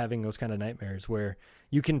of having those kind of nightmares where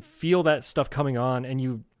you can feel that stuff coming on and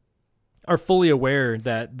you are fully aware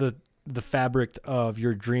that the fabric of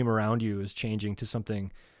your dream around you is changing to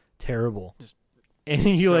something terrible. And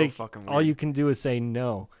you so like all you can do is say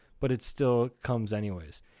no, but it still comes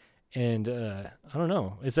anyways. And I don't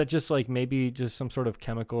know. Is that just like maybe just some sort of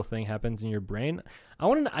chemical thing happens in your brain? I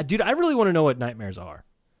want to, dude. I really want to know what nightmares are.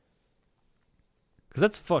 Because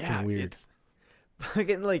that's fucking weird. It's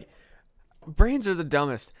fucking like brains are the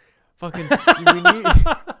dumbest. Fucking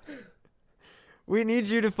we need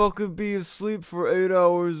you to fucking be asleep for 8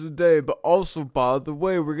 hours a day. But also, by the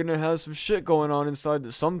way, we're gonna have some shit going on inside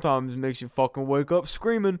that sometimes makes you fucking wake up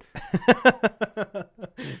screaming.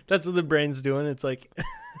 That's what the brain's doing. It's like,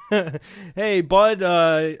 hey, bud.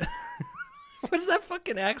 What's that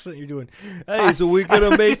fucking accent you're doing? Hey, so we're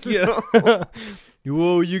gonna make you.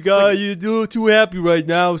 Whoa, you're too happy right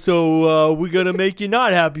now, so we're gonna make you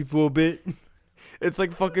not happy for a bit. It's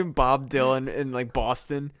like fucking Bob Dylan in like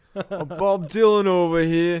Boston. Bob Dylan over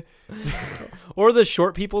here. Or the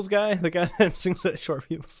Short People's guy, the guy that sings that Short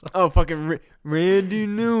People song. Oh, fucking Randy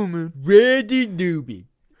Newman. Randy Newman.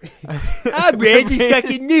 I'm Randy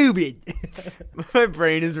fucking Newman. My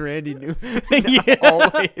brain is Randy Newman. Yeah.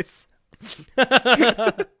 Always.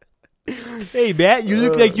 Hey, Matt, you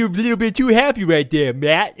look like you're a little bit too happy right there,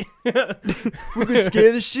 Matt. We're gonna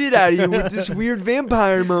scare the shit out of you with this weird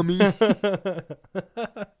vampire mummy.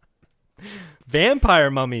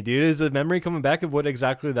 Vampire mummy, dude. Is the memory coming back of what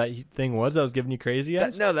exactly that thing was that was giving you crazy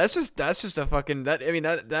eyes? No, that's just a fucking that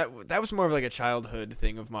was more of like a childhood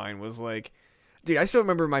thing of mine. Was like, dude, I still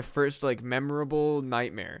remember my first like memorable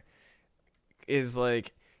nightmare. Is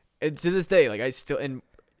like, and to this day, like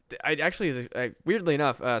I actually weirdly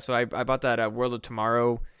enough, so I bought that World of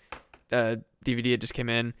Tomorrow DVD. It just came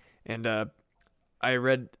in, and I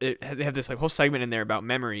read it. They have this like whole segment in there about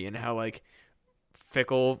memory and how like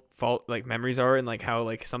fickle like memories are, and like how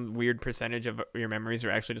like some weird percentage of your memories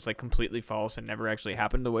are actually just like completely false and never actually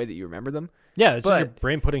happened the way that you remember them. Yeah, it's just your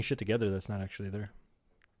brain putting shit together that's not actually there.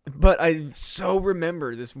 But I so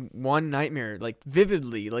remember this one nightmare, like,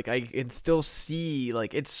 vividly. Like, I can still see,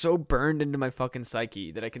 like, it's so burned into my fucking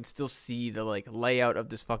psyche that I can still see the, like, layout of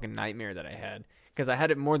this fucking nightmare that I had. Because I had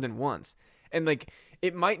it more than once. And, like,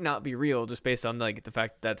 it might not be real just based on, like, the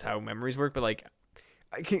fact that's how memories work. But, like,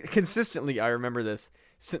 consistently, I remember this,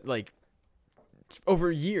 like,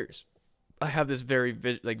 over years. I have this very,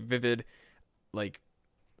 vivid, like,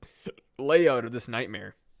 layout of this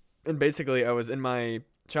nightmare. And basically, I was in my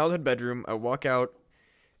childhood bedroom. I walk out,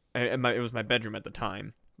 and it was my bedroom at the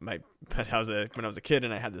time. When I was a kid,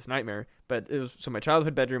 and I had this nightmare. But it was my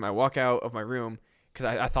childhood bedroom. I walk out of my room because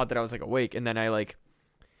I thought that I was like awake, and then I like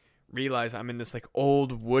realize I'm in this like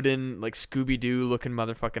old wooden like Scooby Doo looking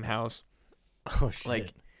motherfucking house. Oh shit!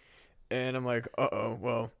 Like, and I'm like,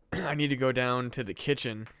 well, I need to go down to the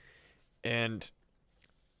kitchen, and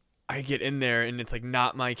I get in there, and it's like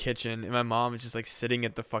not my kitchen, and my mom is just like sitting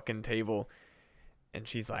at the fucking table. and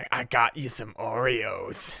she's like, I got you some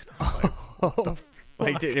Oreos.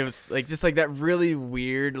 Like, dude, it was like just like that really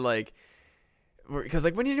weird, like, because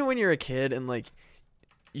like when you're a kid and like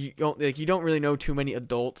you don't really know too many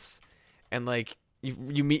adults, and like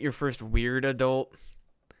you meet your first weird adult,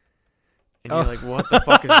 and you're like, what the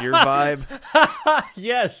fuck is your vibe?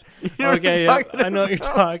 Yes. You know Okay, what I'm yeah, talking I know what you're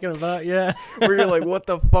about? talking about. Yeah. Where you're like, what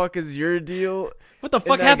the fuck is your deal? What the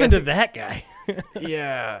fuck then, happened to that guy?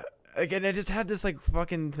 Yeah. Again, I just had this like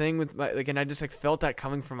fucking thing with my and I just like felt that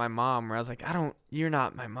coming from my mom, where I was like, you're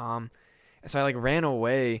not my mom. And so I like ran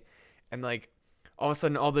away, and like all of a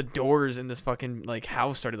sudden all the doors in this fucking like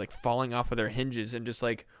house started like falling off of their hinges, and just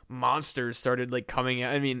like monsters started like coming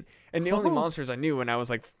out. I mean, and the only monsters I knew when I was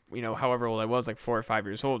like, however old I was, like 4 or 5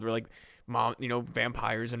 years old, were like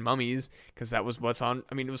vampires and mummies, because that was what's on.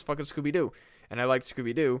 I mean, it was fucking Scooby-Doo, and I liked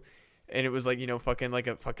Scooby-Doo. And it was like, fucking like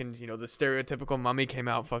a fucking, the stereotypical mummy came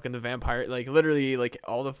out, fucking the vampire, like literally like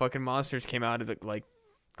all the fucking monsters came out of the like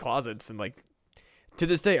closets. And like to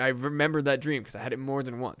this day, I remember that dream because I had it more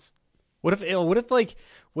than once. What if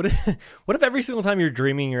every single time you're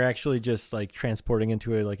dreaming, you're actually just like transporting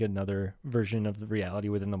into another version of the reality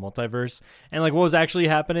within the multiverse? And like what was actually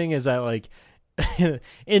happening is that like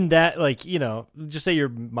in that, like, just say your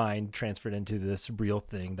mind transferred into this real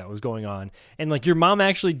thing that was going on, and like your mom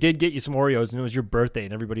actually did get you some Oreos, and it was your birthday,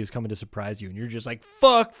 and everybody was coming to surprise you, and you're just like,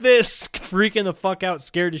 fuck this, freaking the fuck out,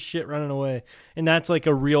 scared as shit, running away. And that's like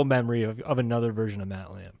a real memory of another version of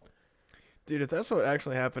Matt Lamb. Dude, if that's what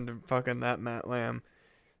actually happened to fucking that Matt Lamb,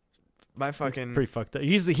 my fucking... It's pretty fucked up.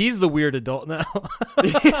 He's the weird adult now.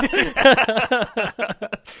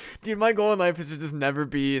 Dude, my goal in life is to just never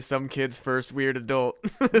be some kid's first weird adult.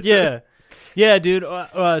 Yeah, dude.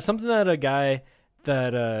 Something that a guy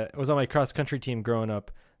that was on my cross country team growing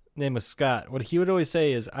up, name was Scott. What he would always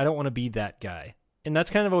say is, "I don't want to be that guy," and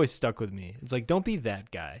that's kind of always stuck with me. It's like, don't be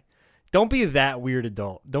that guy. Don't be that weird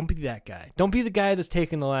adult. Don't be that guy. Don't be the guy that's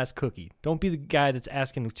taking the last cookie. Don't be the guy that's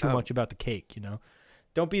asking too much about the cake.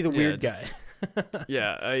 Don't be the weird guy.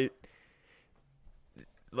 Yeah,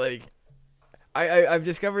 I've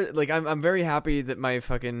discovered, like, I'm very happy that my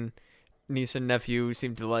fucking niece and nephew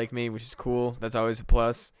seem to like me, which is cool. That's always a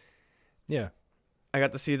plus. Yeah, I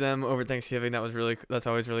got to see them over Thanksgiving. That's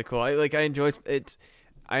always really cool. I enjoy it.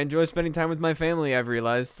 I enjoy spending time with my family. I've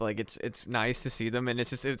realized, like, it's nice to see them, and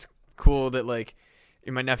it's cool that, like,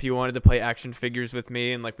 my nephew wanted to play action figures with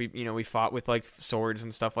me, and like we fought with like swords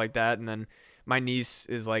and stuff like that. And then my niece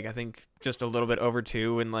is like, I think just a little bit over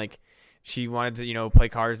 2, and like she wanted to play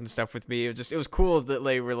cars and stuff with me. It was cool that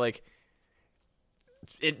they were like,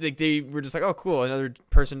 they were just like, oh cool, another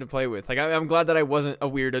person to play with. Like I'm glad that I wasn't a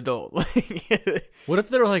weird adult. What if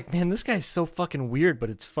they were like, man, this guy's so fucking weird, but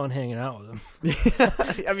it's fun hanging out with him?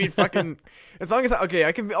 I mean, fucking, as long as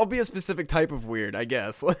I'll be a specific type of weird, I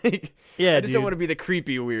guess. Like, yeah, I just don't want to be the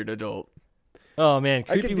creepy weird adult. Oh man,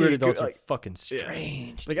 creepy weird adults are fucking Yeah.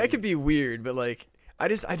 strange. Like, I could be weird, but like, I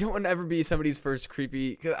don't want to ever be somebody's first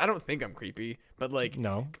creepy, because I don't think I'm creepy, but like,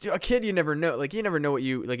 no, a kid, you never know. Like, you never know what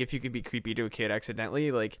if you could be creepy to a kid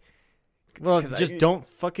accidentally. Like, well, just don't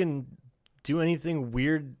fucking do anything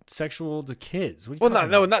weird sexual to kids. What are you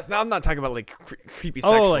no, I'm not talking about like creepy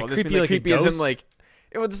Oh, sexual. like creepy, like creepy a as in ghost? like,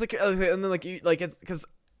 it was just like, and then like you like it's because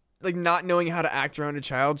like not knowing how to act around a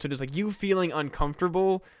child, so just like you feeling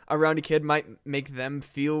uncomfortable around a kid might make them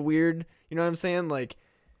feel weird. You know what I'm saying? Like,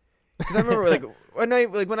 because I remember like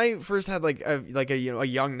when I first had like a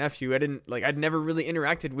young nephew, I'd never really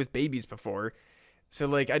interacted with babies before, so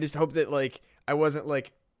like I just hope that like I wasn't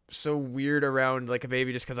like so weird around like a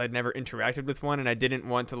baby just because I'd never interacted with one, and I didn't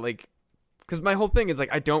want to like, because my whole thing is like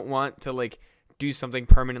I don't want to like do something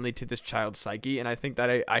permanently to this child's psyche, and I think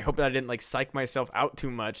that I hope that I didn't like psych myself out too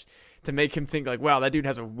much to make him think like, wow, that dude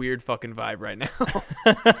has a weird fucking vibe right now.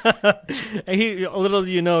 And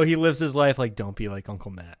he lives his life like, don't be like Uncle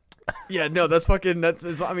Matt. Yeah, no,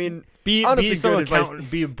 I mean, Be honestly, some good advice. accountant,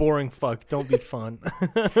 be a boring fuck. Don't be fun.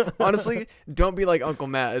 Honestly, don't be like Uncle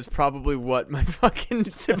Matt is probably what my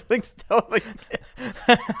fucking siblings tell me.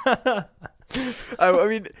 I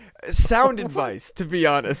mean, sound advice, to be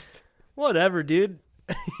honest. Whatever, dude.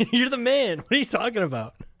 You're the man. What are you talking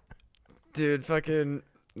about? Dude, fucking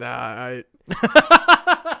I'm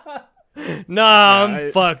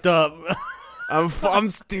fucked up. I'm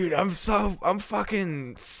fucking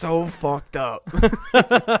so fucked up.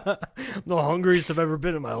 The hungriest I've ever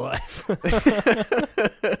been in my life.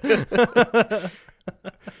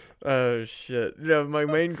 Oh shit! No, my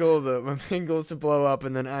main goal is to blow up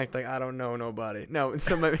and then act like I don't know nobody. No,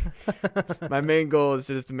 so my main goal is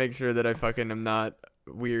just to make sure that I fucking am not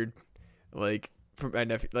weird, like for my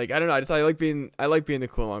nephew. Like I don't know, I like being the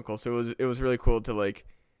cool uncle. So it was really cool to like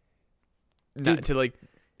not to like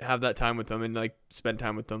have that time with them and like spend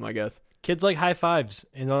time with them, I guess. Kids like high fives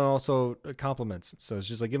and then also compliments. So it's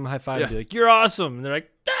just like give them a high five and be like, "You're awesome," and they're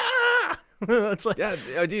like, "Ah!" It's like, yeah,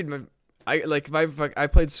 dude. I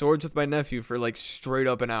played swords with my nephew for like straight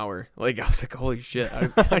up an hour. Like I was like, holy shit, how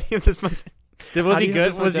do you have this much? Was he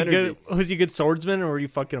good? Was he good? Was he a good swordsman, or were you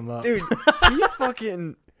fucking him up? Dude, he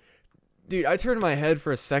fucking. Dude, I turned my head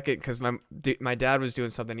for a second because my dad was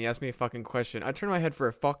doing something. He asked me a fucking question. I turned my head for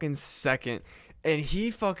a fucking second, and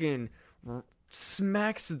he fucking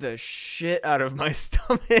smacks the shit out of my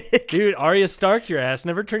stomach. Dude, Arya Stark your ass.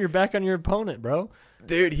 Never turn your back on your opponent, bro.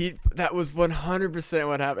 Dude, that was 100%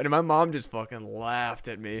 what happened. And my mom just fucking laughed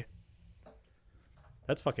at me.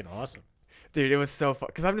 That's fucking awesome. Dude, it was so fun.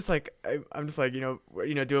 Because I'm just like,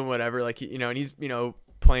 doing whatever. Like, and he's,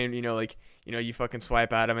 playing, like, you fucking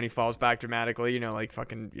swipe at him and he falls back dramatically, like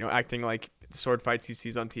fucking, acting like sword fights he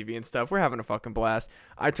sees on TV and stuff. We're having a fucking blast.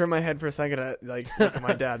 I turned my head for a second at, like, look at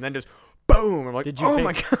my dad and then just boom. I'm like,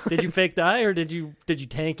 my God. Did you fake die or did you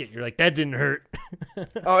tank it? You're like, that didn't hurt.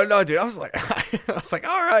 Oh, no, dude. I was like,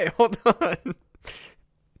 all right, hold on.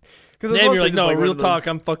 Damn, you're like, no, real talk.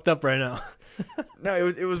 I'm fucked up right now. No,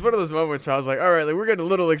 it was one of those moments where I was like, all right, like, we're getting a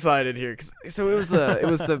little excited here. So it was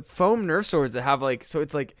the foam Nerf swords that have like, so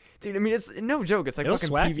it's like, dude, I mean, it's no joke. It's like fucking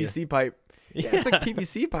PVC pipe. Yeah, it's like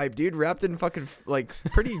PVC pipe, dude, wrapped in fucking like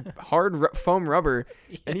pretty hard foam rubber.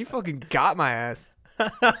 Yeah. And he fucking got my ass.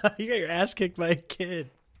 You got your ass kicked by a kid.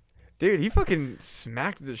 Dude, he fucking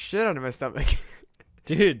smacked the shit out of my stomach.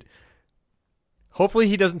 Dude, hopefully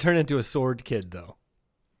he doesn't turn into a sword kid, though.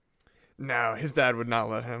 No, his dad would not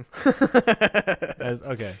let him.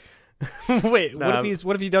 Okay. Wait, no.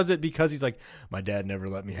 What if he does it because he's like, my dad never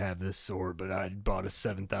let me have this sword, but I bought a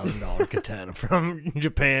 $7,000 katana from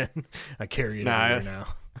Japan. I carry it over here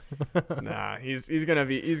now. Nah, he's gonna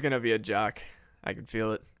be a jock. I can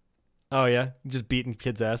feel it. Oh yeah, just beating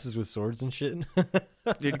kids' asses with swords and shit.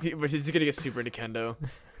 Dude, but he's gonna get super into kendo.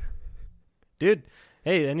 Dude,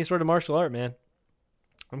 hey, any sort of martial art, man.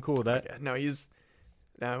 I'm cool with that. Yeah, no,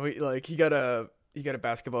 he got a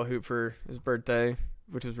basketball hoop for his birthday,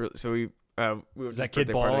 which was really so we Does that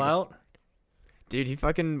kid ball out? Dude,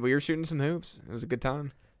 we were shooting some hoops. It was a good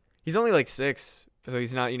time. He's only like 6, so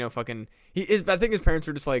he's not, fucking I think his parents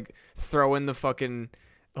were just like throwing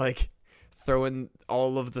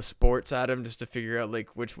all of the sports at him just to figure out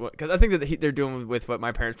like which one, because I think that they're doing with what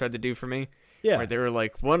my parents tried to do for me. Yeah, where they were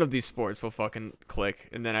like, one of these sports will fucking click,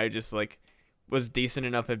 and then I just like was decent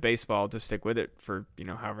enough at baseball to stick with it for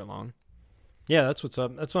however long. Yeah, that's what's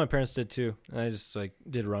up. That's what my parents did too. And I just like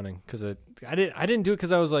did running because I didn't do it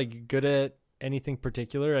because I was like good at anything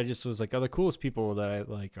particular. I just was like, the coolest people that I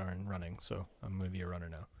like are in running, so I'm gonna be a runner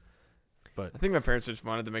now. But I think my parents just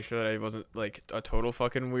wanted to make sure that I wasn't like a total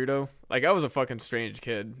fucking weirdo. Like I was a fucking strange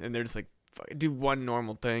kid, and they're just like, do one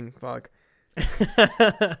normal thing. Fuck.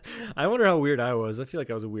 I wonder how weird I was. I feel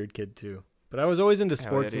like I was a weird kid too. But I was always into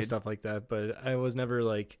sports and stuff like that. But I was never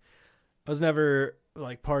like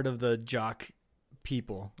part of the jock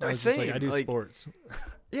people. I was just like, I do sports.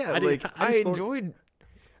 Yeah,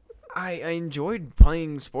 I enjoyed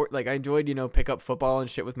playing sport. Like I enjoyed, pick up football and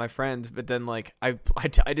shit with my friends. But then like I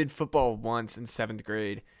did football once in 7th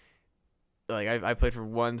grade. Like I played for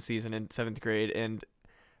one season in 7th grade, and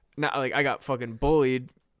not like I got fucking bullied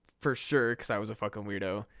for sure because I was a fucking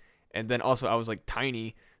weirdo. And then also I was like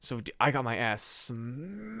tiny, so I got my ass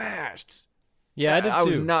smashed. Yeah, I did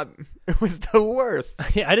too. It was the worst.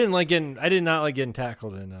 Yeah, I did not like getting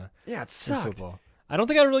tackled in it sucked. In football. I don't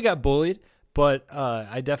think I really got bullied, but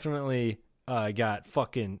I definitely got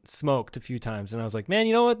fucking smoked a few times, and I was like, man,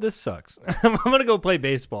 you know what? This sucks. I'm gonna go play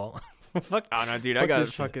baseball. Fuck. Oh no, dude, I got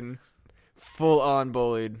fucking full on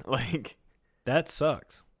bullied. Like that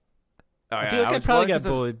sucks. Oh, I feel like I probably got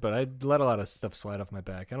bullied, but I let a lot of stuff slide off my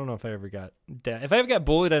back. I don't know if I ever got if I ever got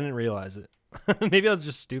bullied, I didn't realize it. Maybe I was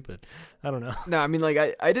just stupid. I don't know. No, I mean,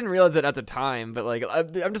 like I didn't realize it at the time, but like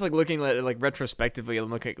I'm just like looking at it like retrospectively and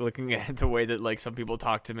looking at the way that like some people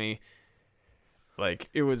talk to me. Like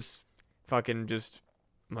it was fucking just,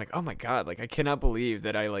 I'm like, oh my God, like I cannot believe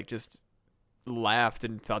that I like just laughed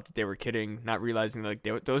and thought that they were kidding, not realizing like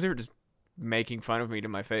those are just making fun of me to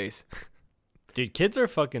my face. Dude, kids are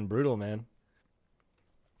fucking brutal, man.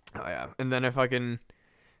 Oh yeah, and then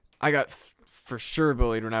I got for sure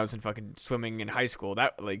bullied when I was in fucking swimming in high school.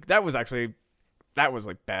 That was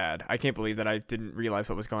like bad. I can't believe that I didn't realize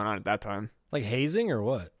what was going on at that time. Like hazing or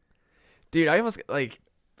what? Dude, I almost like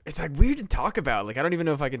it's like weird to talk about. Like I don't even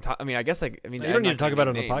know if I can talk. I mean, I guess like I mean, You don't I'm need to not talk gonna about it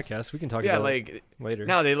on name the names. podcast. We can talk Yeah, about like it later.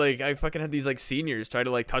 no, they like I fucking had these like seniors try to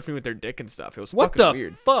like touch me with their dick and stuff. It was What fucking the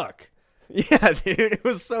weird. fuck? Yeah, dude, it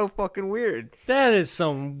was so fucking weird. That is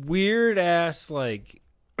some weird ass like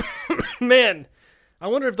man. I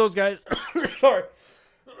wonder if those guys sorry.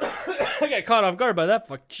 I got caught off guard by that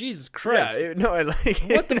fuck. Jesus Christ. Yeah, no, I like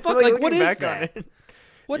What the fuck? Like, what is that?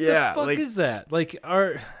 What Yeah, the fuck like- is that? Like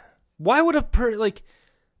why would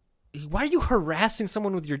why are you harassing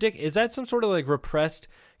someone with your dick? Is that some sort of like repressed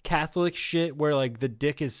Catholic shit where like the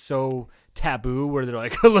dick is so taboo where they're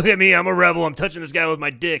like, look at me, I'm a rebel, I'm touching this guy with my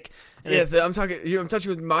dick. And Yes, I'm talking. I'm touching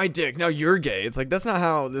with my dick. Now you're gay. It's like that's not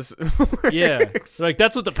how this works. yeah. Like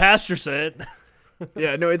that's what the pastor said.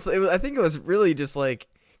 Yeah, no, it was, I think it was really just like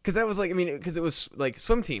because that was like I mean because it was like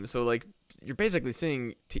swim team, so like you're basically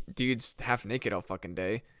seeing dudes half naked all fucking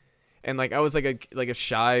day, and like I was like a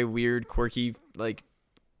shy, weird, quirky like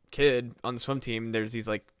kid on the swim team. There's these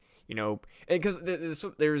like because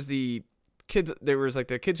there was the kids. There was like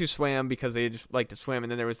the kids who swam because they just liked to swim,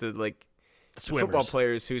 and then there was the like football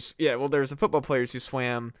players who there was the football players who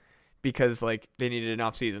swam because like they needed an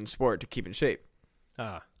off-season sport to keep in shape.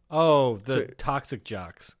 The toxic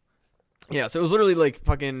jocks. Yeah, so it was literally like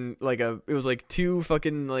fucking like it was like two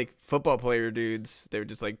fucking like football player dudes. They were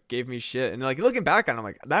just like gave me shit, and like looking back on it, I'm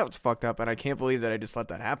like that was fucked up, and I can't believe that I just let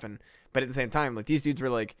that happen. But at the same time, like these dudes were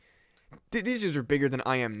like, these dudes are bigger than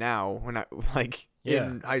I am now when I like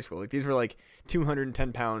in high school. Like these were like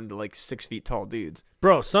 210 pound, like 6 feet tall dudes.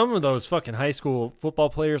 Bro, some of those fucking high school football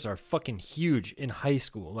players are fucking huge in high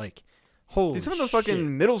school. Like, holy Dude, some of those shit.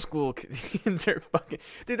 fucking middle school kids are fucking.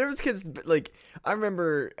 Dude, there was kids like I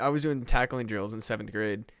remember I was doing tackling drills in 7th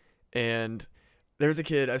grade, and there was a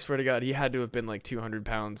kid. I swear to God, he had to have been like 200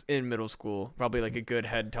 pounds in middle school, probably like a good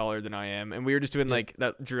head taller than I am. And we were just doing like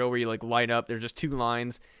that drill where you like line up. There's just 2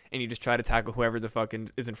 lines, and you just try to tackle whoever the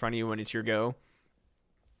fucking is in front of you when it's your go.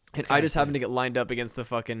 And I just happened to get lined up against the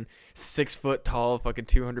fucking 6 foot tall, fucking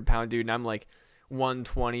 200 pound dude, and I'm like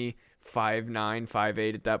 120, 5'9",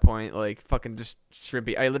 5'8" at that point, like fucking just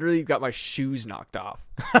shrimpy. I literally got my shoes knocked off.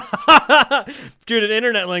 Dude, in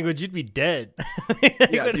internet language, you'd be dead.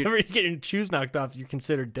 Yeah, Whenever you get your shoes knocked off, you're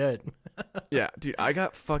considered dead. Yeah, dude, I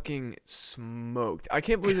got fucking smoked. I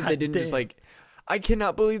can't believe that they didn't God just damn. like. I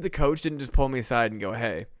cannot believe the coach didn't just pull me aside and go,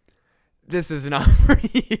 "Hey, this is not for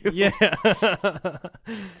you." Yeah.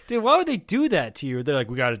 Dude, why would they do that to you? They're like,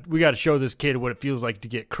 we gotta show this kid what it feels like to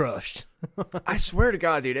get crushed. I swear to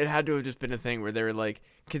God, dude, it had to have just been a thing where they were like,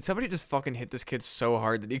 "Can somebody just fucking hit this kid so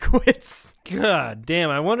hard that he quits?" God damn,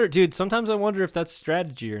 I wonder, dude, sometimes I wonder if that's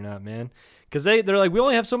strategy or not, man. Because they're like, we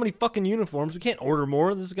only have so many fucking uniforms. We can't order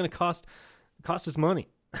more. This is going to cost us money.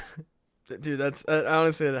 Dude, that's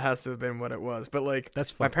honestly, it has to have been what it was. But like,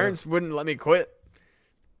 That's my fucked parents wouldn't let me quit.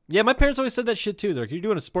 Yeah, my parents always said that shit too. They're like, you're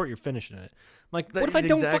doing a sport, you're finishing it. I'm like, what if I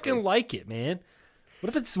don't Exactly. fucking like it, man?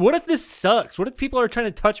 What if this sucks? What if people are trying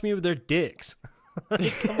to touch me with their dicks?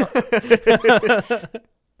 Like, come on.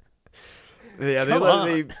 Yeah, Come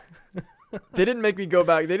on. they didn't make me go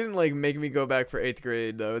back. They didn't like make me go back for 8th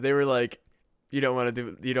grade though. They were like, you don't want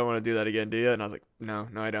to do that again, do you? And I was like, no,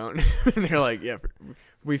 I don't. And they're like, yeah,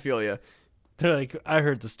 we feel you. They're like, I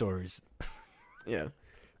heard the stories. Yeah,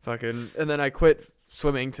 fucking. And then I quit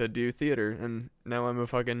swimming to do theater, and now I'm a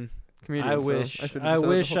fucking comedian. I so wish should've I decided the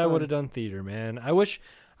wish whole I time. would have done theater, man. I wish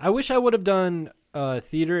I would have done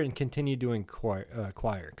theater and continued doing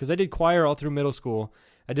choir because I did choir all through middle school.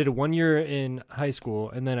 I did it 1 year in high school,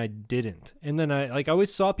 and then I didn't. And then I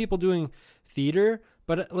always saw people doing theater,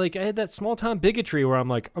 but like I had that small town bigotry where I'm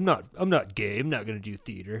like, I'm not gay. I'm not gonna do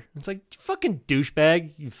theater. It's like, you fucking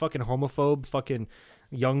douchebag, you fucking homophobe, fucking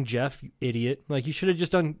young Jeff, you idiot. Like, you should have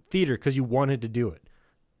just done theater because you wanted to do it.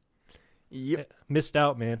 Yep. Missed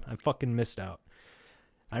out, man. I fucking missed out.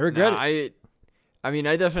 I regret it. I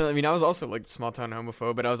was also like small town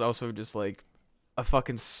homophobe, but I was also just like a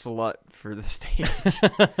fucking slut for the stage.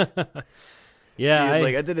 Yeah, Dude,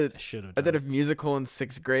 like I did it. should have. I did a musical in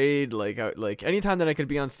 6th grade. Like anytime that I could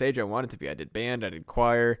be on stage, I wanted to be. I did band, I did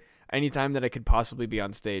choir. Anytime that I could possibly be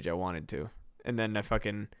on stage, I wanted to. And then I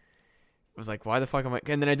fucking was like, why the fuck am I?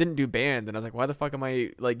 And then I didn't do band, and I was like, why the fuck am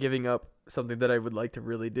I like giving up something that I would like to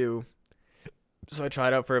really do? So I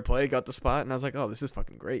tried out for a play, got the spot, and I was like, oh, this is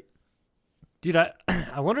fucking great. Dude,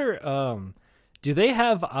 I wonder, do they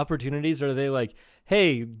have opportunities, or are they like,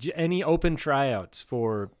 hey, any open tryouts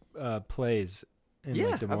for plays in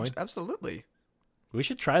like, Des Moines? Absolutely. We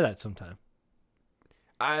should try that sometime.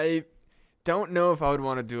 I don't know if I would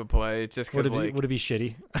want to do a play just because Would it be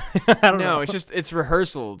shitty? I don't know. No, it's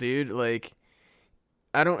rehearsal, dude. Like,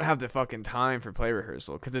 I don't have the fucking time for play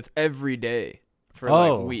rehearsal because it's every day. for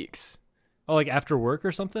like weeks. Oh, like after work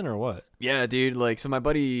or something, or what? Yeah, dude. Like, so my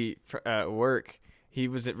buddy at work, he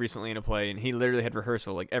was recently in a play, and he literally had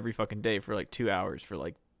rehearsal like every fucking day for like 2 hours for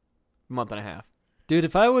like a month and a half. Dude,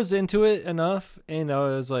 if I was into it enough, and I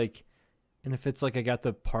was like, and if it's like I got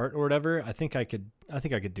the part or whatever, I think I could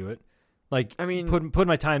do it. Like, I mean, put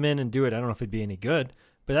my time in and do it. I don't know if it'd be any good,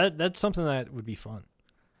 but that's something that would be fun.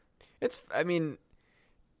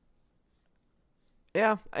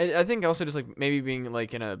 Yeah, I think also just like maybe being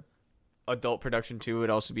like in a adult production too would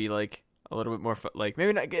also be like a little bit more like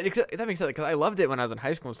maybe not. That makes sense because I loved it when I was in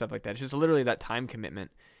high school and stuff like that. It's just literally that time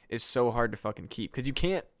commitment is so hard to fucking keep because you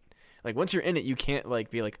can't like once you're in it you can't like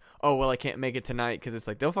be like, oh well, I can't make it tonight because it's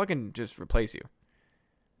like they'll fucking just replace you.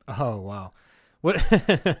 Oh wow. What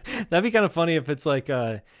that'd be kind of funny if it's like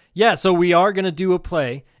so we are gonna do a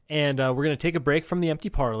play and we're gonna take a break from the empty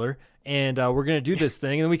parlor and we're gonna do this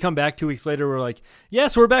thing and then we come back 2 weeks later, we're like,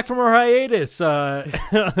 yes, we're back from our hiatus,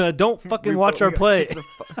 don't fucking watch our play.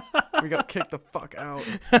 We got kicked the fuck out.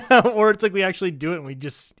 Or it's like we actually do it and we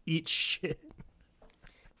just eat shit.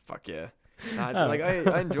 Fuck yeah.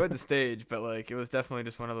 I enjoyed the stage, but like it was definitely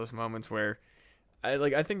just one of those moments where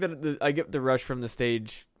I think that I get the rush from the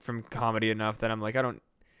stage from comedy enough that I'm like I don't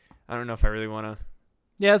know if I really want to.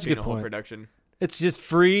 Yeah, that's a good whole point. Production. It's just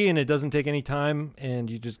free and it doesn't take any time, and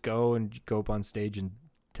you just go up on stage and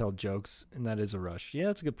tell jokes, and that is a rush. Yeah,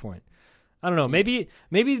 that's a good point. I don't know. Maybe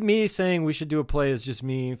me saying we should do a play is just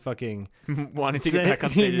me fucking wanting to get back on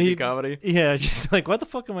stage and do comedy. Yeah, just like what the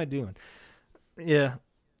fuck am I doing? Yeah,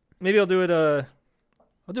 maybe I'll do it.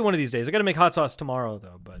 I'll do one of these days. I got to make hot sauce tomorrow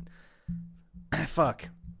though, but. Fuck.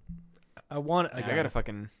 I lost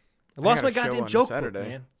my goddamn joke book,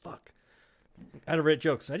 man. Fuck. I had to write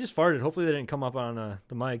jokes. I just farted. Hopefully they didn't come up on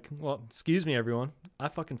the mic. Well, excuse me, everyone. I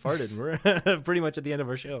fucking farted. We're pretty much at the end of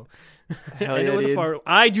our show. Hell yeah, dude.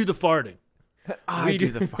 I do the farting. We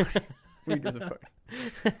do the farting. We do the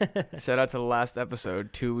farting. Shout out to the last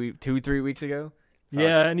episode 3 weeks ago.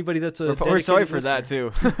 Yeah, anybody that's we're sorry for that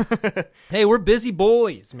too. Hey, we're busy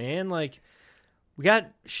boys, man. Like, we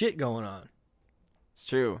got shit going on. It's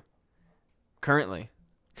true. Currently.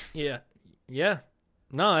 Yeah.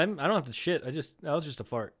 No, I don't have to shit. That was just a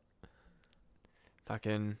fart.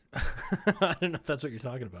 Fucking. I don't know if that's what you're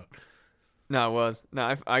talking about. No, it was.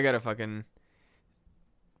 No, I gotta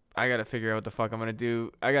figure out what the fuck I'm gonna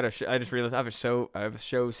do. I just realized I have a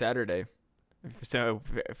show Saturday. So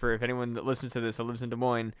if anyone that listens to this that lives in Des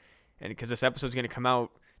Moines, and because this episode's gonna come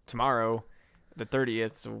out tomorrow, the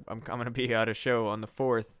 30th, so I'm gonna be at a show on the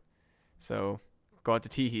 4th. So go out to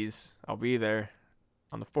Teehees. I'll be there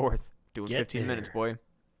on the 4th doing 15 minutes, boy.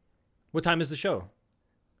 What time is the show?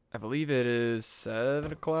 I believe it is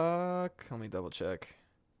 7 o'clock. Let me double check.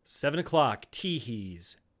 7 o'clock,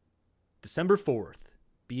 Teehees. December 4th.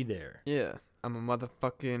 Be there. Yeah, I'm a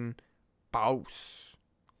motherfucking boss.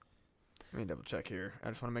 Let me double check here. I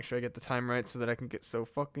just want to make sure I get the time right so that I can get so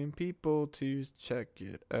fucking people to check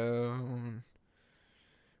it out.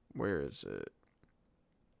 Where is it?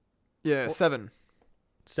 Yeah, 7.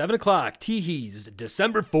 7 o'clock, Teehees,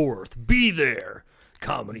 December 4th. Be there.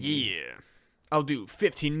 Comedy. Yeah. I'll do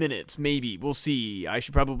 15 minutes, maybe. We'll see. I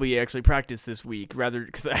should probably actually practice this week, rather,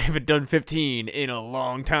 because I haven't done 15 in a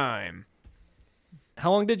long time.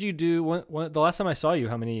 How long did you do? The last time I saw you,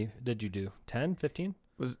 how many did you do? 10, 15?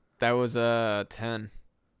 That was 10.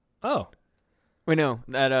 Oh. Wait, no.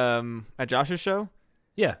 At Josh's show?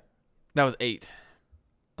 Yeah. That was 8.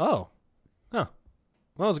 Oh. Well,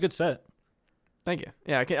 it was a good set. Thank you.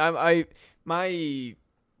 Yeah, my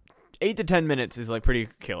 8 to 10 minutes is like pretty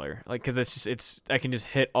killer. Like, cause I can just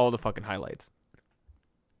hit all the fucking highlights.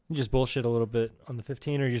 You just bullshit a little bit on the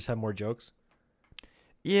 15, or you just have more jokes?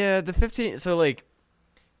 Yeah, the 15. So like,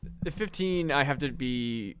 the 15 I have to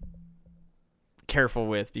be careful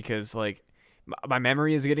with because like my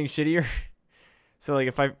memory is getting shittier. So like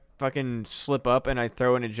if I fucking slip up and I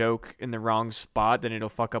throw in a joke in the wrong spot, then it'll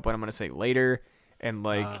fuck up what I'm gonna say later, and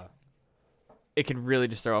like it can really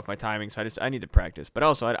just throw off my timing. So I need to practice, but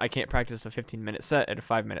also I can't practice a 15-minute set at a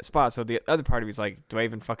 5-minute spot. So the other part of me is like, do I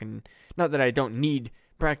even fucking, not that I don't need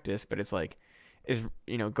practice, but it's like, is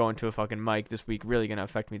going to a fucking mic this week really gonna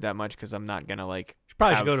affect me that much? Because I'm not gonna like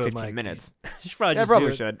probably should go to 15 a mic. minutes. You should probably I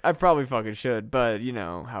probably should. I probably fucking should. But you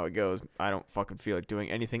know how it goes. I don't fucking feel like doing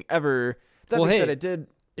anything ever. That being said, I did.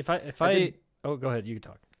 If I oh, go ahead. You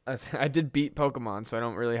can talk. I did beat Pokemon, so I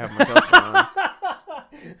don't really have much else going on.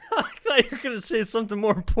 I thought you were gonna say something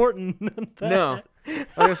more important than that. No, I was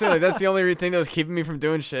gonna say like that's the only thing that was keeping me from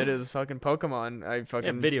doing shit is fucking Pokemon. I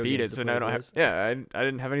fucking beat it, so now I don't have. Yeah, I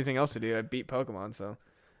didn't have anything else to do. I beat Pokemon, so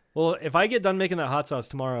Well, if I get done making that hot sauce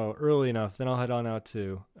tomorrow early enough, then I'll head on out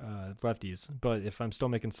to Lefty's. But if I'm still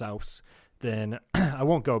making sauce, then I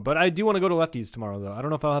won't go. But I do want to go to Lefty's tomorrow, though. I don't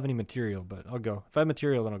know if I'll have any material, but I'll go. If I have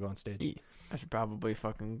material, then I'll go on stage. I should probably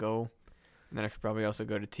fucking go. And then I should probably also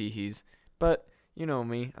go to Teehee's. But you know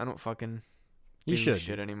me, I don't fucking do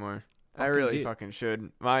shit anymore. I really fucking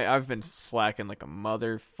should. I've been slacking like a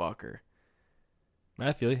motherfucker.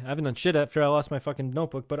 I feel you. I haven't done shit after I lost my fucking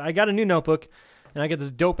notebook, but I got a new notebook, and I got this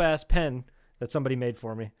dope-ass pen that somebody made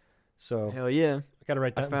for me. So hell yeah. I got to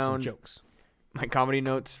write down some jokes. My comedy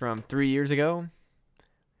notes from 3 years ago,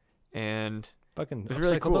 and fucking it was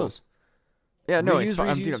really cool. Those. Yeah, no, it's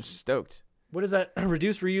fun. Dude, I'm stoked. What is that?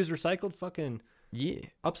 Reduce, reuse, recycled? Fucking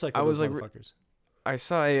upcycle those motherfuckers. I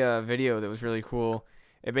saw a video that was really cool.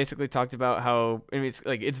 It basically talked about how, I mean,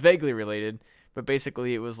 it's vaguely related, but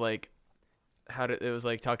basically it was like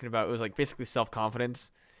basically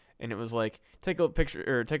self-confidence, and it was like take a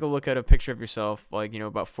look at a picture of yourself like,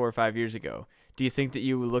 about 4 or 5 years ago. Do you think that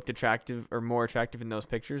you looked attractive or more attractive in those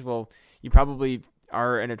pictures? Well, you probably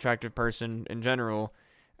are an attractive person in general,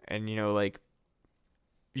 and like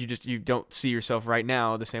you don't see yourself right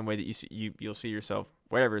now the same way that you'll see yourself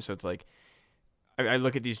whatever. So it's like I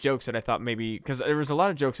look at these jokes that I thought maybe, because there was a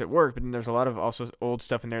lot of jokes at work, but then there's a lot of also old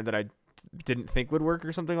stuff in there that I didn't think would work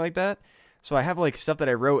or something like that. So I have like stuff that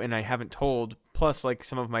I wrote and I haven't told, plus like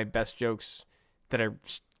some of my best jokes that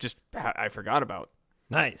I forgot about.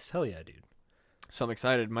 Nice, hell yeah, dude. So I'm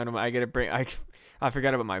excited. I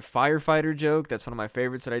forgot about my firefighter joke. That's one of my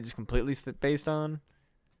favorites that I just completely based on.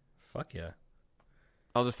 Fuck yeah.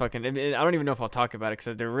 I'll just fucking. I don't even know if I'll talk about it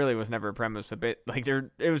because there really was never a premise, but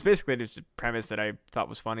it was basically just a premise that I thought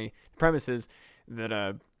was funny. The premise is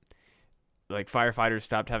that like firefighters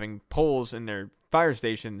stopped having poles in their fire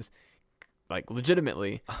stations, like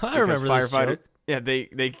legitimately. I remember this joke. Yeah,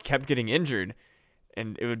 they kept getting injured,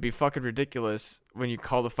 and it would be fucking ridiculous when you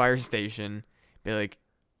call the fire station, be like,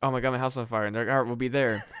 "Oh my god, my house is on fire," and they're like, "All right, we'll be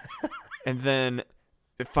there," and then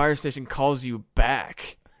the fire station calls you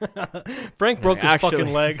back. Frank broke his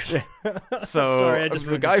fucking legs. So sorry,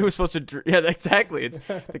 the guy who's supposed to exactly. It's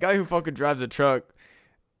the guy who fucking drives a truck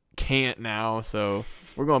can't now, so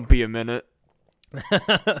we're gonna be a minute.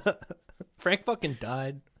 Frank fucking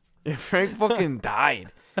died. Yeah, Frank fucking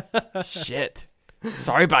died. Shit.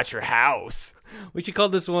 Sorry about your house. We should call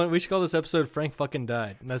this episode "Frank Fucking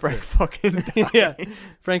Died." And that's Frank it. Fucking died. Yeah,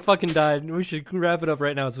 Frank fucking died. We should wrap it up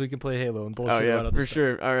right now so we can play Halo and bullshit. Oh yeah, about for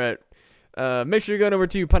sure. All right. Make sure you're going over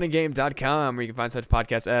to punandgame.com where you can find such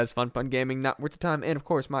podcasts as Fun Gaming, Not Worth the Time, and of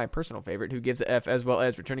course my personal favorite, Who Gives a F, as well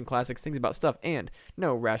as returning classics, things about stuff, and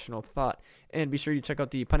no rational thought. And be sure you check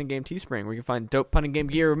out the Pun and Game Teespring where you can find dope Pun and Game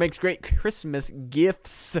gear, makes great Christmas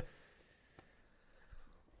gifts.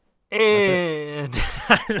 And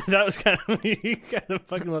that was kind of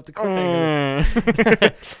fucking left the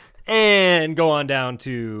cliffhanger. And go on down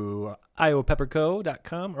to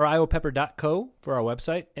iowapepperco.com or iowapepper.co for our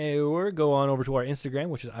website, or go on over to our Instagram,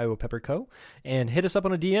 which is iowapepperco, and hit us up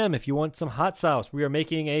on a DM if you want some hot sauce. We are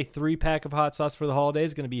making a 3-pack of hot sauce for the holidays.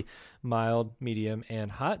 It's going to be mild, medium,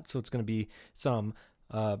 and hot. So it's going to be some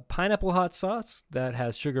pineapple hot sauce that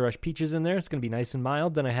has Sugar Rush peaches in there. It's going to be nice and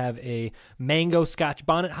mild. Then I have a mango Scotch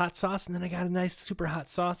bonnet hot sauce, and then I got a nice super hot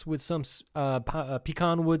sauce with some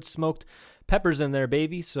pecan wood smoked peppers in there,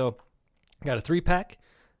 baby. So I got a 3-pack.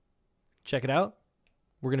 Check it out.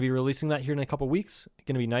 We're going to be releasing that here in a couple weeks. It's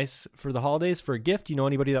going to be nice for the holidays for a gift. You know,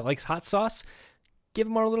 anybody that likes hot sauce, give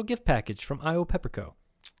them our little gift package from Iowa Pepperco.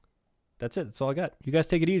 That's it. That's all I got. You guys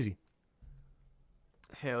take it easy.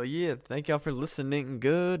 Hell yeah. Thank y'all for listening.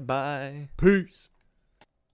 Goodbye. Peace.